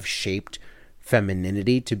we have shaped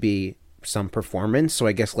femininity to be some performance. So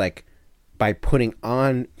I guess like by putting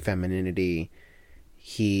on femininity,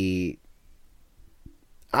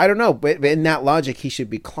 I don't know, but in that logic, he should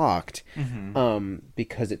be clocked,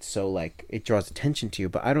 because it's so like it draws attention to you.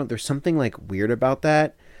 But there's something like weird about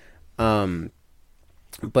that,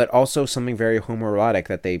 but also something very homoerotic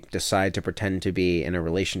that they decide to pretend to be in a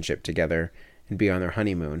relationship together and be on their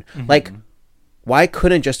honeymoon. Like, why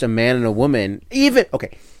couldn't just a man and a woman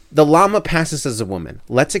the llama passes as a woman.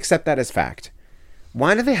 Let's accept that as fact.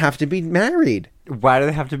 Why do they have to be married? Why do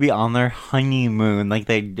they have to be on their honeymoon like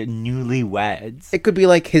they newlyweds? It could be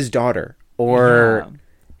like his daughter or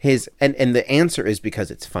his, and the answer is because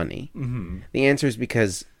it's funny. The answer is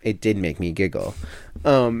because it did make me giggle.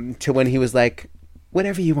 To when he was like,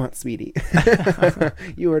 whatever you want, sweetie.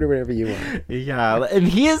 You order whatever you want. Yeah, and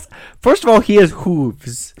first of all, he has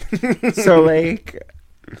hooves. So like,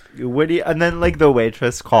 and then like the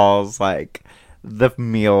waitress calls like the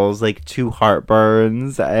meals like 2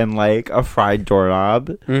 heartburns and like a fried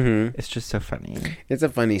doorknob. It's just so funny. It's a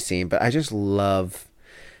funny scene, but I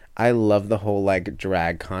love the whole like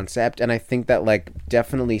drag concept, and I think that like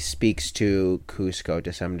definitely speaks to Kuzco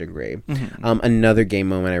to some degree. Another gay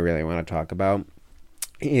moment I really want to talk about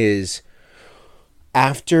is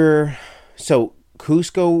Kuzco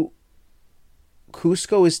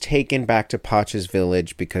is taken back to Pacha's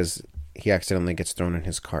village because he accidentally gets thrown in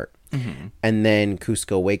his cart. And then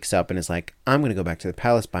Kuzco wakes up and is like, I'm going to go back to the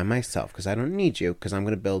palace by myself because I don't need you because I'm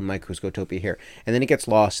going to build my Kuzcotopia here. And then he gets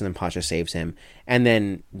lost and then Pacha saves him. And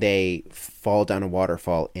then they fall down a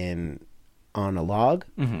waterfall on a log.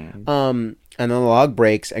 And then the log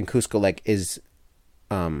breaks and Kuzco like is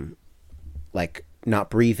like not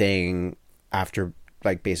breathing after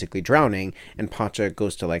like basically drowning, and Pacha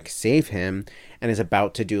goes to like save him and is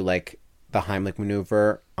about to do like the Heimlich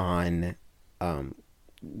maneuver on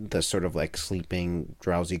the sort of like sleeping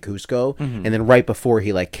drowsy Kuzco, and then right before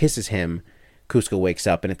he like kisses him, Kuzco wakes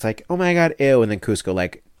up and it's like, oh my god, ew, and then Kuzco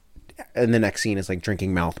like, and the next scene is like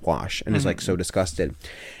drinking mouthwash and is like so disgusted.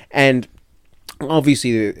 And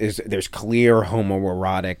obviously there's clear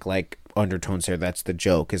homoerotic like undertones there. That's the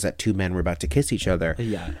joke, is that 2 men were about to kiss each other.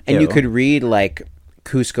 And you could read like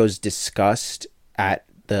Kuzco's disgust at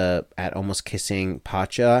almost kissing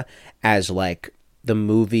Pacha as like the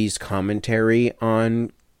movie's commentary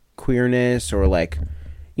on queerness, or like,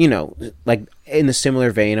 you know, like in the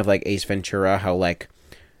similar vein of like Ace Ventura, how like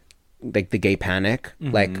the gay panic,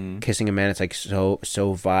 like kissing a man, it's like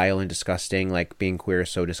so vile and disgusting, like being queer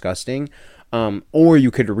is so disgusting. Or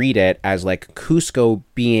you could read it as like Kuzco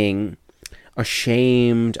being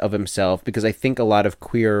ashamed of himself, because I think a lot of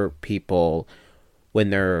queer people,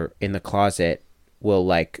 when they're in the closet, will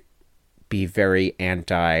like be very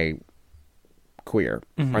anti queer,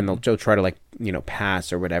 and they'll try to like, you know,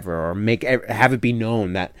 pass or whatever, or have it be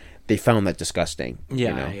known that they found that disgusting.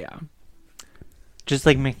 Just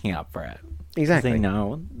like making up for it. Exactly. They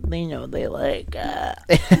know they like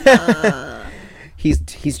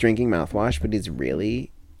he's drinking mouthwash, but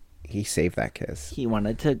he saved that kiss. He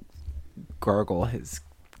wanted to gargle his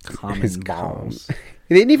common balls.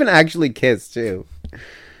 They didn't even actually kiss too.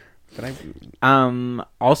 But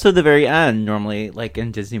also the very end, normally like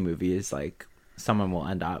in Disney movies, like someone will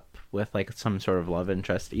end up with like some sort of love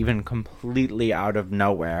interest, even completely out of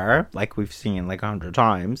nowhere, like we've seen like 100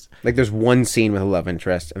 times. Like there's one scene with a love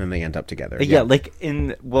interest and then they end up together. Yeah, like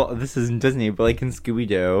this isn't Disney, but like in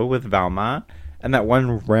Scooby-Doo with Velma and that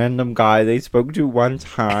one random guy they spoke to one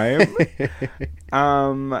time.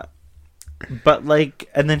 But like,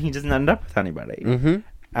 and then he doesn't end up with anybody.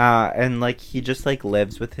 And like he just like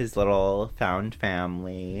lives with his little found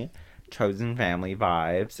family, chosen family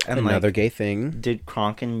vibes. And another like, gay thing. Did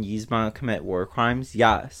Kronk and Yzma commit war crimes?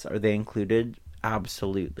 Yes. Are they included?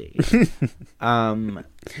 Absolutely.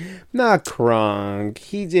 Not Kronk.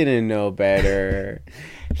 He didn't know better.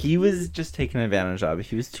 He was just taken advantage of.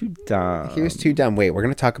 He was too dumb. Wait, we're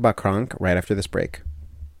gonna talk about Kronk right after this break.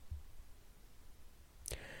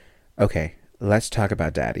 Okay, let's talk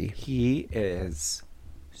about Daddy. He is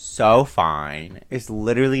so fine. It's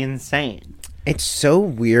literally insane. It's so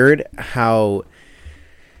weird how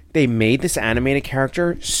they made this animated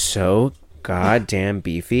character so goddamn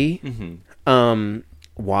beefy.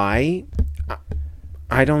 Why?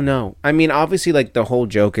 I don't know. I mean, obviously, like, the whole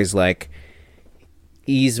joke is, like,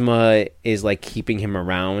 Yzma is, like, keeping him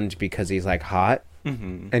around because he's, like, hot.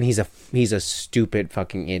 And he's a stupid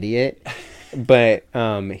fucking idiot. But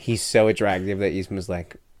he's so attractive that Yzma's,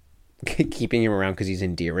 like, keeping him around because he's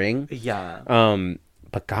endearing. Yeah.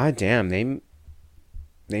 But goddamn,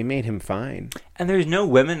 they made him fine. And there's no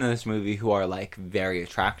women in this movie who are like very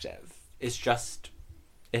attractive. It's just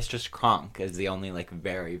Kronk is the only like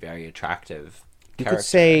very, very attractive You could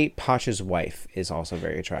say Pasha's wife is also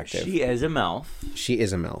very attractive. She is a MILF. She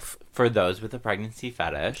is a MILF. For those with a pregnancy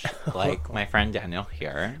fetish, like my friend Daniel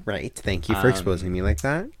here. Right. Thank you for exposing me like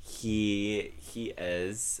that. She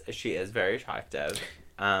is very attractive.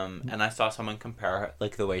 And I saw someone compare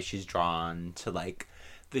like the way she's drawn to like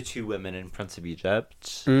the two women in Prince of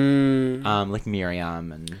Egypt. Like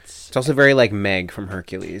Miriam and it's also very like Meg from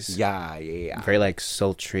Hercules. Yeah. Very like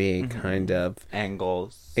sultry kind of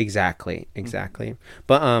angles. Exactly.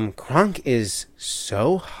 But Kronk is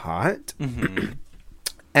so hot.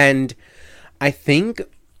 And I think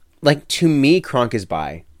like to me Kronk is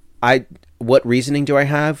bi. What reasoning do I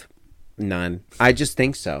have? None. I just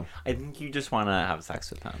think so. I think you just want to have sex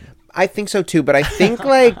with him. I think so too, but I think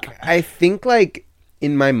like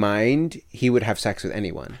in my mind he would have sex with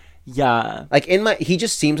anyone. Yeah. Like he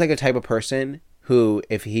just seems like a type of person who,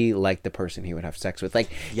 if he liked the person, he would have sex with. Like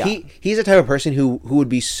he's a type of person who would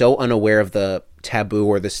be so unaware of the taboo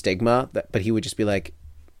or the stigma but he would just be like,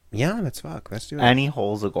 yeah, let's fuck. Let's do it. Any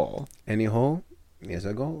hole's a goal. Any hole is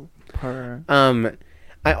a goal.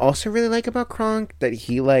 I also really like about Kronk that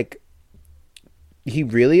he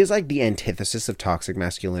really is like the antithesis of toxic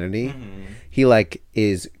masculinity. He like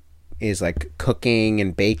is like cooking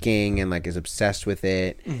and baking and like is obsessed with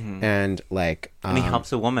it and like and he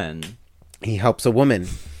helps a woman. He helps a woman,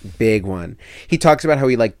 big one. He talks about how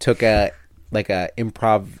he like took a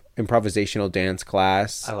improvisational dance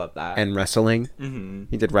class. I love that. And wrestling.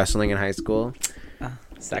 He did wrestling in high school.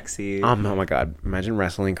 Sexy. Oh my god! Imagine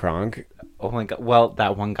wrestling Kronk. Oh my god! Well,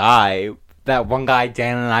 that one guy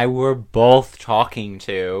Dan and I were both talking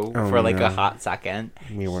to for like a hot second.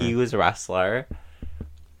 He was a wrestler.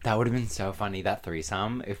 That would have been so funny, that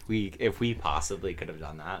threesome. If we possibly could have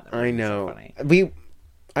done that. I know. So funny.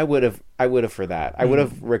 I would have for that. I would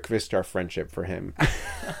have Rick Vist our friendship for him.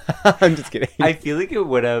 I'm just kidding. I feel like we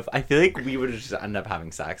would have just ended up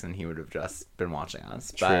having sex and he would have just been watching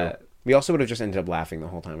us. True. But we also would have just ended up laughing the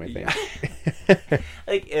whole time, I think.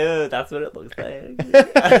 Like, ew, that's what it looks like.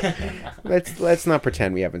 Let's not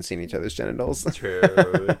pretend we haven't seen each other's genitals. True.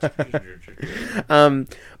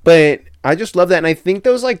 But I just love that, and I think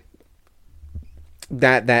those like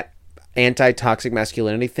that anti-toxic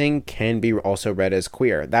masculinity thing can be also read as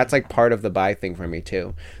queer. That's like part of the bi thing for me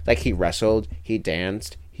too. Like he wrestled, he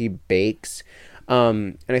danced, he bakes,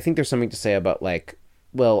 and I think there's something to say about like,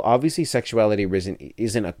 well, obviously sexuality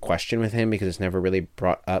isn't a question with him because it's never really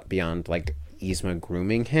brought up beyond like Yzma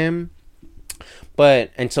grooming him.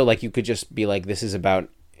 And so like you could just be like, this is about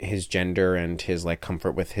his gender and his like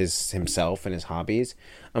comfort with himself and his hobbies.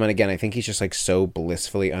 And again, I think he's just like so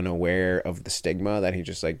blissfully unaware of the stigma that he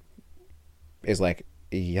just like is like,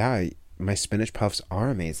 yeah, my spinach puffs are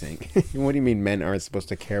amazing. What do you mean men aren't supposed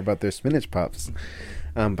to care about their spinach puffs?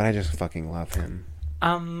 But I just fucking love him.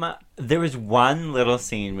 There was one little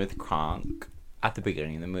scene with Kronk at the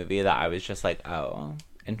beginning of the movie that I was just like, oh,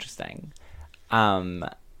 interesting.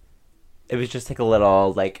 It was just like a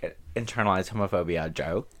little like internalized homophobia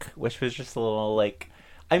joke, which was just a little like,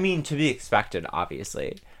 I mean, to be expected,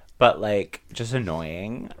 obviously, but like just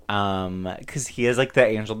annoying. Because he has like the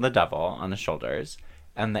angel and the devil on his shoulders,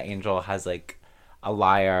 and the angel has like a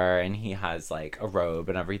lyre, and he has like a robe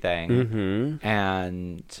and everything,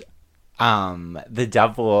 and the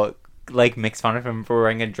devil like makes fun of him for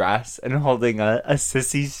wearing a dress and holding a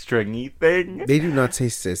sissy stringy thing. They do not say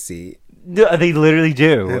sissy. No, they literally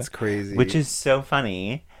do. That's crazy. Which is so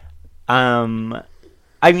funny. I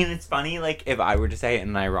mean, it's funny, like, if I were to say it in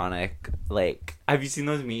an ironic, like, have you seen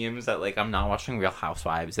those memes that, like, I'm not watching Real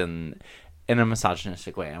Housewives in a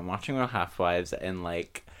misogynistic way. I'm watching Real Housewives in,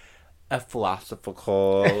 like, a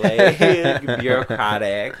philosophical, like,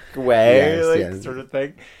 bureaucratic way, yes. Sort of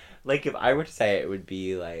thing. Like, if I were to say it, it would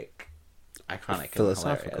be, like, iconic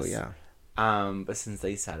philosophical, and hilarious. Yeah. But since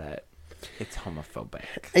they said it, it's homophobic.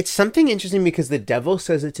 It's something interesting because the devil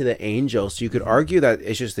says it to the angel, so you could argue that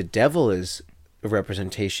it's just the devil is a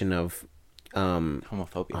representation of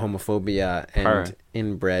homophobia and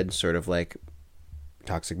inbred sort of like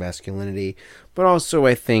toxic masculinity. But also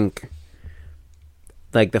I think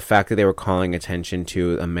like the fact that they were calling attention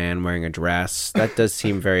to a man wearing a dress, that does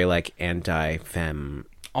seem very like anti-femme.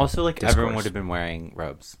 Also, like, discourse. Everyone would have been wearing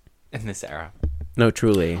robes in this era. No,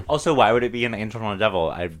 truly. Also, why would it be an angel and a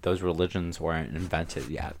devil? Those religions weren't invented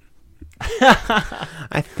yet.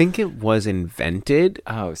 I think it was invented.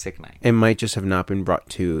 Oh, sickening. It might just have not been brought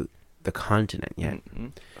to the continent yet.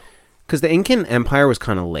 Because the Incan Empire was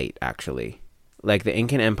kind of late, actually. Like, the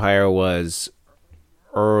Incan Empire was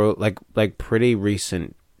like pretty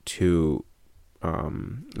recent to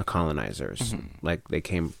the colonizers. Like, they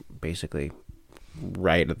came basically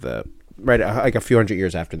right at the like a few hundred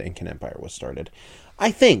years after the Incan Empire was started.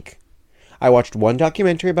 I think I watched one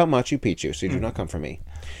documentary about Machu Picchu, so do not come for me.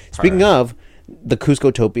 Speaking of the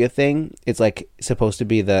Cuscotopia thing, it's like supposed to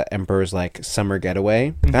be the emperor's like summer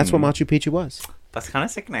getaway. That's what Machu Picchu was. That's kind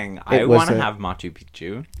of sickening. I want to have Machu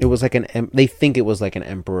Picchu. It was like they think it was like an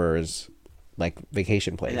emperor's like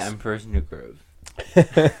vacation place. The Emperor's New Groove.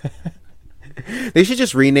 They should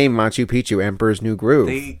just rename Machu Picchu Emperor's New Groove.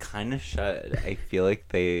 They kind of should. I feel like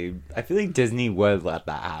Disney would let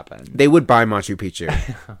that happen. They would buy Machu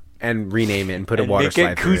Picchu and rename it and put a water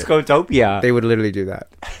slide through it. Cuscotopia. They would literally do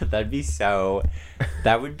that. That'd be so.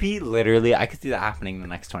 That would be literally. I could see that happening in the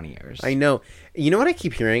next 20 years. I know. You know what I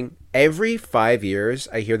keep hearing? Every 5 years,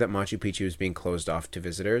 I hear that Machu Picchu is being closed off to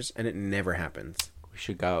visitors, and it never happens. We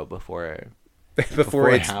should go before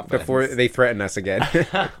before they threaten us again.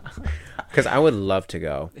 Because I would love to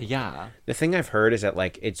go. Yeah. The thing I've heard is that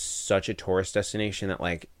like it's such a tourist destination that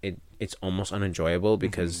like it's almost unenjoyable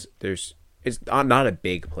because it's not a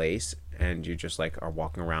big place, and you just like are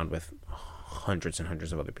walking around with hundreds and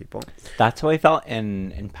hundreds of other people. That's how I felt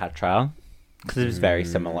in Petra, because it was very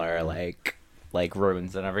similar, like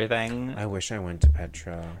ruins and everything. I wish I went to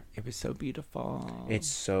Petra. It was so beautiful. It's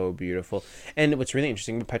so beautiful. And what's really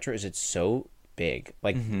interesting about Petra is it's so big.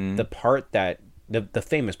 Like the part that the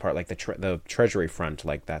famous part, like the treasury front,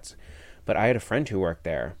 like that's. But I had a friend who worked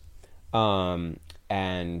there,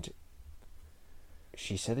 and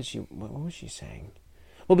she said that what was she saying?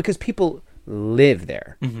 Well, because people live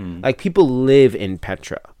there, like people live in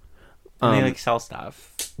Petra. And they like sell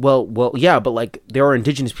stuff. Well, yeah, but like there are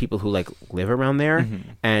indigenous people who like live around there,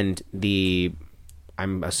 and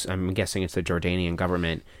I'm guessing it's the Jordanian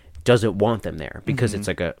government doesn't want them there because it's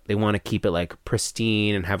like they want to keep it like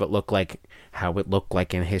pristine and have it look like how it looked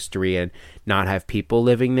like in history and not have people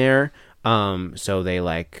living there. So they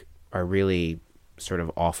like are really sort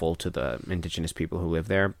of awful to the indigenous people who live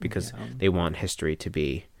there because they want history to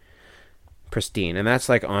be pristine. And that's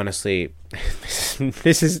like, honestly,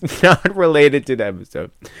 this is not related to the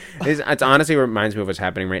episode. It's honestly reminds me of what's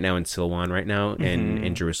happening right now in Silwan right now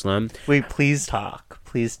in Jerusalem. Wait, please talk.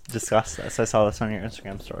 Please discuss this. I saw this on your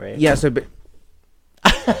Instagram story. Yeah, so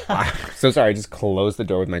so sorry, I just closed the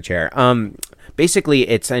door with my chair. Basically,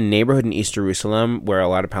 it's a neighborhood in East Jerusalem where a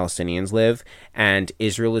lot of Palestinians live, and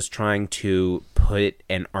Israel is trying to put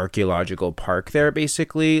an archaeological park there,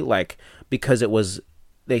 basically, like, because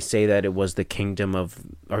they say that it was the kingdom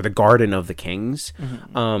or the garden of the kings.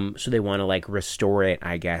 So they want to like restore it,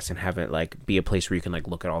 I guess, and have it like be a place where you can like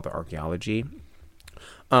look at all the archaeology.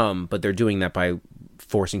 But they're doing that by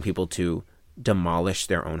forcing people to demolish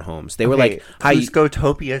their own homes. They were like,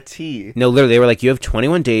 Cuscotopia tea. No, literally, they were like, you have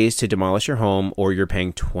 21 days to demolish your home or you're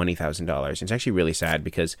paying $20,000. It's actually really sad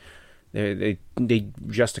because they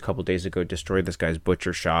just a couple days ago destroyed this guy's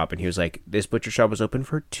butcher shop, and he was like, this butcher shop was open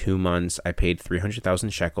for 2 months. I paid 300,000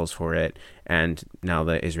 shekels for it, and now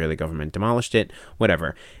the Israeli government demolished it.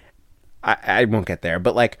 Whatever. I won't get there,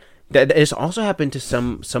 but like this also happened to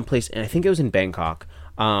some place, and I think it was in Bangkok.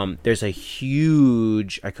 There's a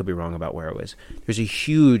huge, I could be wrong about where it was. There's a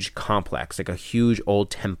huge complex, like a huge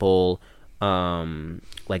old temple,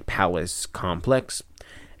 like palace complex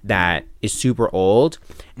that is super old,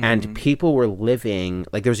 and people were living,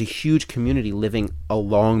 like there was a huge community living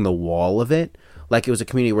along the wall of it. Like it was a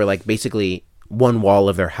community where like basically one wall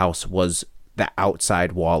of their house was the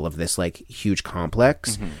outside wall of this like huge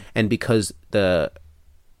complex. And because the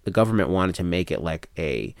government wanted to make it like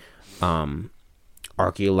a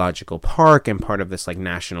archaeological park and part of this like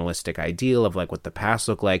nationalistic ideal of like what the past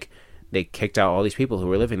looked like, they kicked out all these people who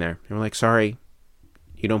were living there. They were like, sorry,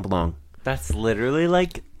 you don't belong. That's literally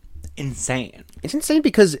like insane. It's insane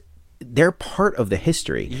because they're part of the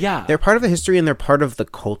history. Yeah. They're part of the history, and they're part of the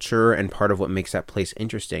culture and part of what makes that place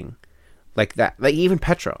interesting. Like that, like even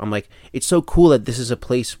Petra. I'm like, it's so cool that this is a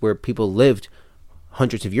place where people lived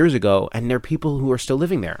hundreds of years ago, and there are people who are still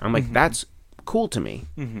living there. I'm like, that's cool to me.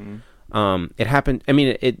 It happened. I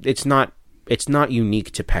mean, it's not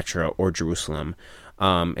unique to Petra or Jerusalem.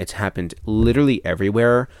 It's happened literally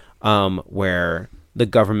everywhere. Where the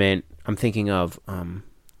government, I'm thinking of,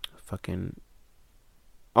 fucking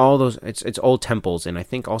all those. It's old temples, and I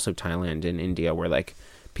think also Thailand and India, where like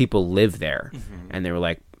people live there, and they were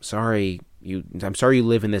like, I'm sorry you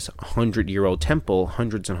live in this 100-year-old temple,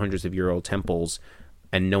 hundreds and hundreds of year old temples,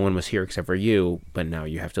 and no one was here except for you, but now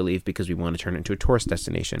you have to leave because we want to turn it into a tourist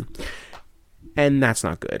destination. And that's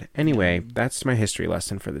not good. Anyway, that's my history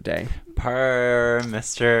lesson for the day. Per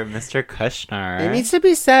Mr. Kushner. It needs to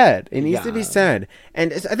be said. It needs to be said.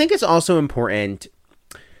 And I think it's also important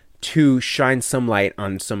to shine some light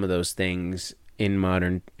on some of those things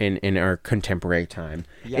in our contemporary time,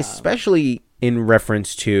 Yeah. especially in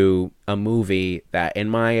reference to a movie that, in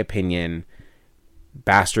my opinion,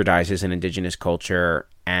 bastardizes an indigenous culture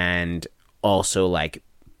and also like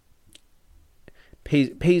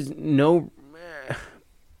pays no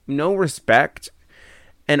respect,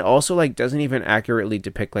 and also like doesn't even accurately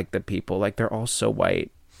depict like the people. Like they're all so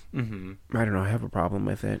white. Mm-hmm. I don't know. I have a problem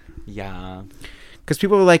with it. Yeah. Because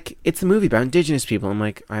people are like, it's a movie about indigenous people. I'm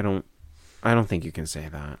like, I don't think you can say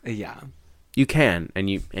that. Yeah. You can, and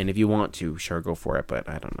if you want to, sure, go for it. But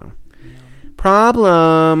I don't know.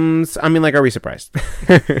 Problems. I mean, like, are we surprised?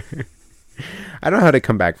 I don't know how to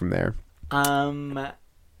come back from there.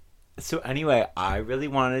 So anyway, I really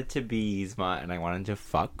wanted to be Yzma, and I wanted to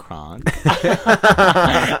fuck Kronk.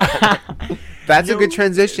 That's a good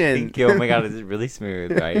transition. Thank you. Oh my god, it's really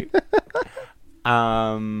smooth, right?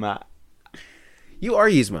 You are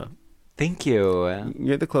Yzma. Thank you.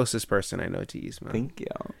 You're the closest person I know to Yzma. Thank you.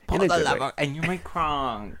 In a good way. And you're my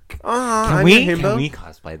Kronk. Can Can we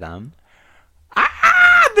cosplay them?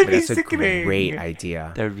 That'd be That's a sickening. great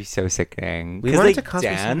idea. That would be so sickening. We 'Cause, wanted to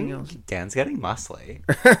cosplay something else. Dan's getting muscly.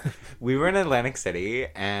 We were in Atlantic City,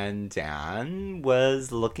 and Dan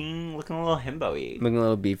was looking a little himbo-y. Looking a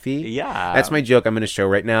little beefy. Yeah. That's my joke I'm going to show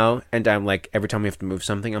right now. And I'm like, every time we have to move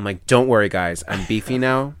something, I'm like, don't worry, guys. I'm beefy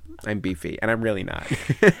now. I'm beefy. And I'm really not.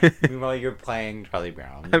 Meanwhile, you're playing Charlie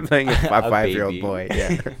Brown. I'm playing a 5-year-old baby. boy.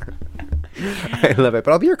 Yeah. I love it.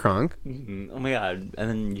 But I'll be your Kronk. Oh my god. And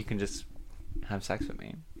then you can just have sex with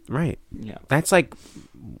me. Right. Yeah. That's like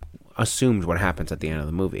assumed what happens at the end of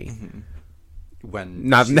the movie. When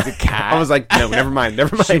Not she's a cat. I was like, no, never mind.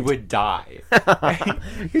 she would die.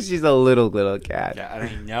 Because she's a little cat. Yeah, and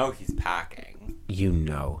I know he's packing. You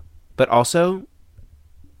know. But also,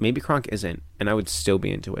 maybe Kronk isn't, and I would still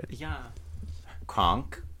be into it. Yeah.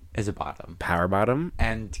 Kronk is a bottom. Power bottom?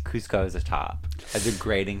 And Kuzco is a top. A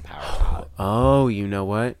degrading power top. Oh, you know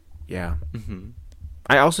what? Yeah. Mm-hmm.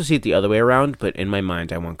 I also see it the other way around, but in my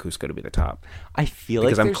mind, I want Kuzco to be the top. I feel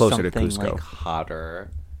Because like I'm there's closer to something Kuzco. like hotter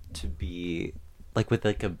to be like with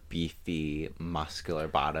like a beefy, muscular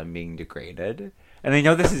bottom being degraded. And I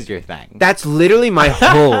know this is your thing. That's literally my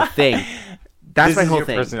whole thing. That's This my is whole your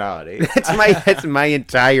thing. personality. That's my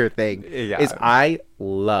entire thing. Yeah. Is I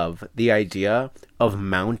love the idea of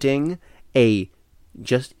mounting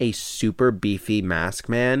just a super beefy mask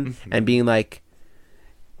man and being like,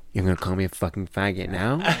 you're gonna call me a fucking faggot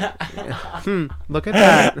now? Look at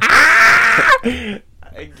that.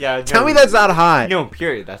 Yeah. Tell me that's not hot. No,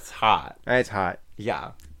 period. That's hot. It's hot.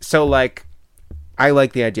 Yeah. So like, I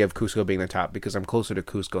like the idea of Kuzco being the top because I'm closer to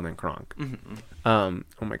Kuzco than Kronk. Oh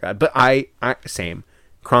my god! But I same.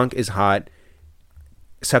 Kronk is hot.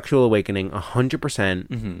 Sexual awakening,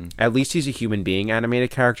 100%. At least he's a human being,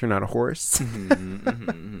 animated character, not a horse.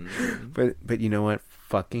 But you know what?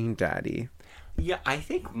 Fucking daddy. Yeah, I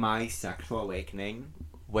think my sexual awakening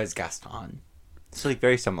was Gaston. It's like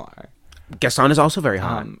very similar. Gaston is also very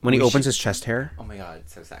hot when he we opens should- his chest hair. Oh my god,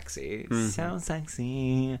 so sexy. So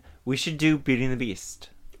sexy. We should do Beauty and the Beast.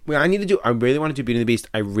 Well, I really want to do Beauty and the Beast.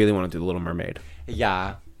 I really want to do The Little Mermaid.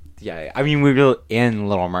 Yeah. Yeah. I mean, we were in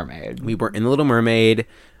Little Mermaid. We were in The Little Mermaid.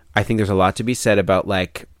 I think there's a lot to be said about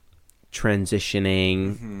like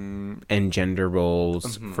transitioning and gender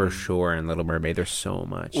roles for sure in Little Mermaid. There's so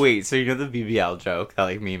much. Wait, so you know the BBL joke that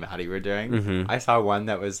like me and Maddie were doing? I saw one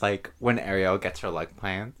that was like when Ariel gets her leg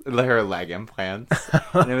implants,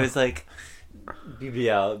 and it was like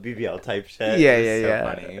BBL type shit. Yeah, It was yeah, so yeah.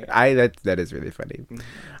 funny. That is really funny.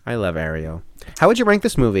 I love Ariel. How would you rank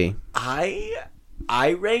this movie?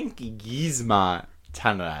 I rank Yzma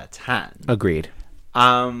 10 out of 10. Agreed.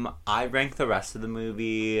 I rank the rest of the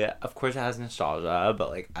movie. Of course, it has nostalgia, but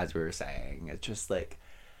like as we were saying, it's just like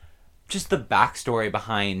the backstory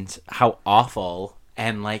behind how awful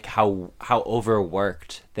and like how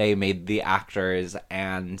overworked they made the actors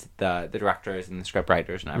and the directors and the script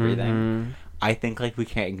writers and everything. I think like we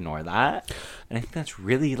can't ignore that, and I think that's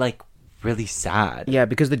really sad. Yeah,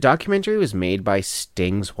 because the documentary was made by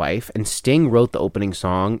Sting's wife, and Sting wrote the opening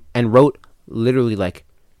song and wrote literally like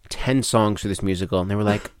 10 songs for this musical, and they were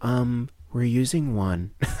like, we're using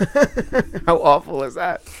one. How awful is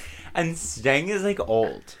that? And Sting is like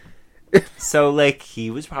old, so like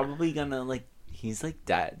he was probably gonna like he's like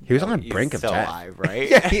dead. He was on the He's brink of still death. alive, right?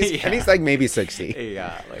 Yeah, and he's like maybe 60.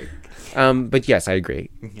 Yeah, like But yes, I agree.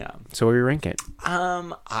 yeah. So where do we rank it?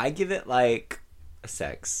 I give it like a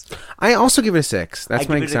 6. I also give it a 6. That's I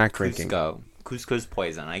my give exact it a ranking. Cusco's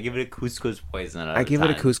Poison. I give it a Cusco's Poison. I give it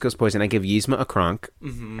a Cusco's Poison. I give Yzma a Kronk.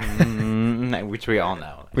 Which we all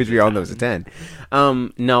know. Which we all know is a 10.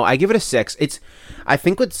 No, I give it a 6. I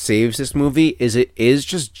think what saves this movie is it is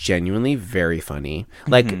just genuinely very funny.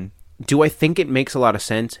 Like, do I think it makes a lot of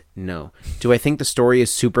sense? No. Do I think the story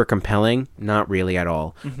is super compelling? Not really at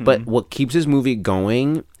all. But what keeps this movie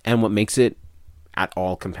going and what makes it at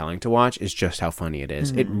all compelling to watch is just how funny it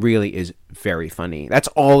is. It really is very funny. That's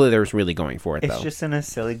all that there's really going for it, though. It's just in a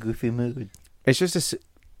silly, goofy mood. It's just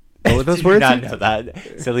what were those Did words? you not know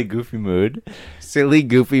that? Silly, goofy mood. Silly,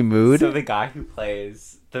 goofy mood. So the guy who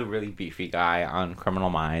plays the really beefy guy on Criminal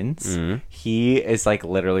Minds, he is like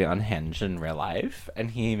literally unhinged in real life,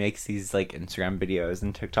 and he makes these like Instagram videos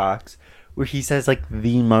and TikToks where he says like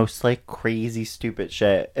the most like crazy stupid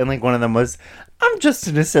shit, and like one of them was, "I'm just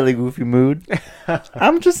in a silly goofy mood.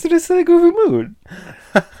 I'm just in a silly goofy mood."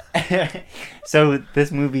 So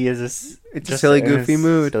this movie is It's a silly goofy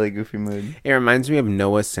mood. Silly goofy mood. It reminds me of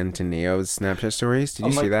Noah Centineo's Snapchat stories. Did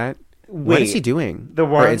you see that? What wait, is he doing? the Or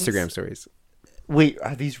ones- Instagram stories. Wait,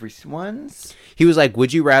 are these recent ones? He was like,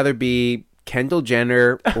 "Would you rather be Kendall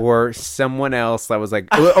Jenner or someone else?" That was like,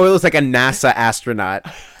 or it was like a NASA astronaut,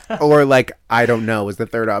 or like I don't know was the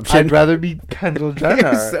third option. I'd rather be Kendall It Jenner.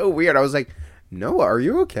 was so weird. I was like, "Noah, are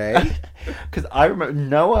you okay?" Because I remember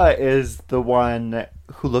Noah is the one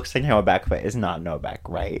who looks like Noah Beck, but is not Noah Beck,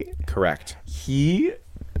 right? Correct. He,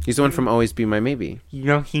 He's the one from Always Be My Maybe. You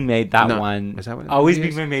know, he made that No, one. is that what it Always is?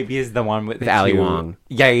 Be My Maybe is the one with Ali two- Wong.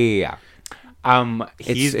 Yeah.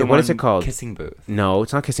 He's the what one. is it called? Kissing Booth. No,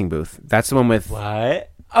 it's not Kissing Booth. That's the one with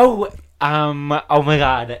What? Oh, oh my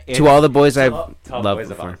God. To All the Boys I've To All Loved Boys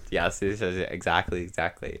I've Before. Loved. Yes, exactly.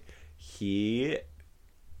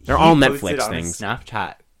 They're all posted Netflix on things. A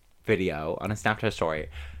Snapchat video on a Snapchat story,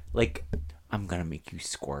 like, "I'm gonna make you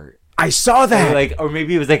squirt." I saw that. Or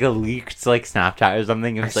maybe it was like a leaked like Snapchat or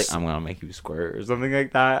something. It was I like, "I'm gonna make you squirt" or something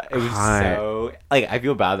like that. It was Hot. so like, I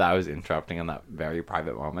feel bad that I was interrupting in that very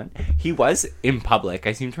private moment. He was in public.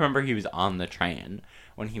 I seem to remember he was on the train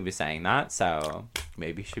when he was saying that. So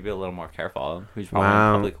maybe you should be a little more careful. He's probably Wow.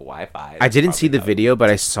 on public Wi-Fi. I didn't see the Probably video, but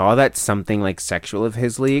I saw that something like sexual of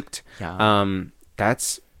his leaked. Yeah.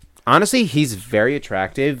 That's honestly, he's very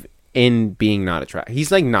attractive in being not attractive.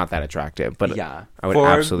 He's like not that attractive, but yeah. I would For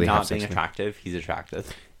absolutely have not sex being with him. attractive. He's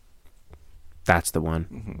attractive. That's the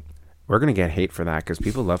one. We're gonna get hate for that because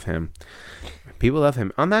people love him. People love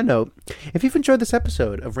him. On that note, if you've enjoyed this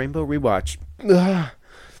episode of Rainbow Rewatch,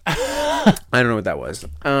 I don't know what that was.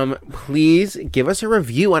 Please give us a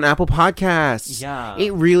review on Apple Podcasts. Yeah.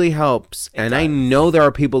 It really helps. And I does. know there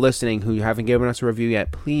are people listening who haven't given us a review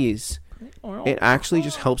yet. Please. It actually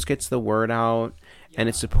just helps gets the word out and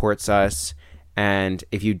it supports us. And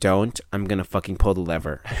if you don't, I'm gonna fucking pull the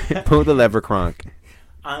lever. Pull the lever, Kronk.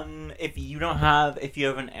 If you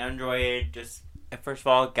have an Android, just first of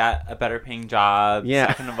all, get a better paying job. Yeah.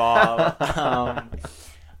 Second of all,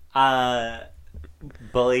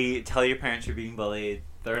 tell your parents you're being bullied.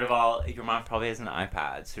 Third of all, your mom probably has an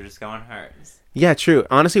iPad, so just go on hers. Yeah, true.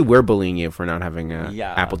 Honestly, we're bullying you for not having a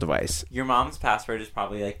Yeah. Apple device. Your mom's password is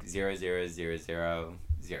probably like 000000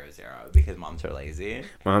 because moms are lazy.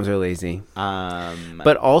 Moms are lazy. But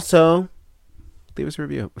But also, leave us a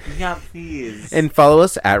review. yeah, please. And follow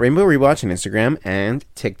us at Rainbow Rewatch on Instagram and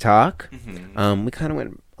TikTok. Mm-hmm. We kind of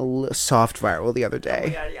went a little soft viral the other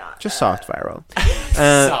day. yeah. Just soft viral.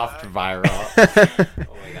 Soft viral.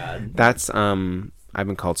 Oh my god. That's I've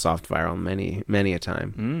been called soft viral many a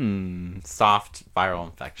time. Soft viral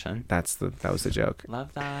infection. That was the joke.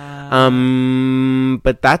 Love that.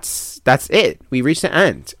 But that's it. We reached the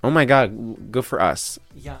end. Oh my god, good for us.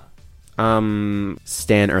 Yeah.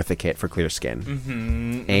 Stan Eartha Kitt for clear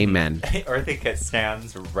skin. Amen. Eartha Kitt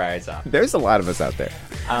stands rise up. There's a lot of us out there.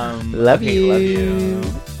 Love you. Love you.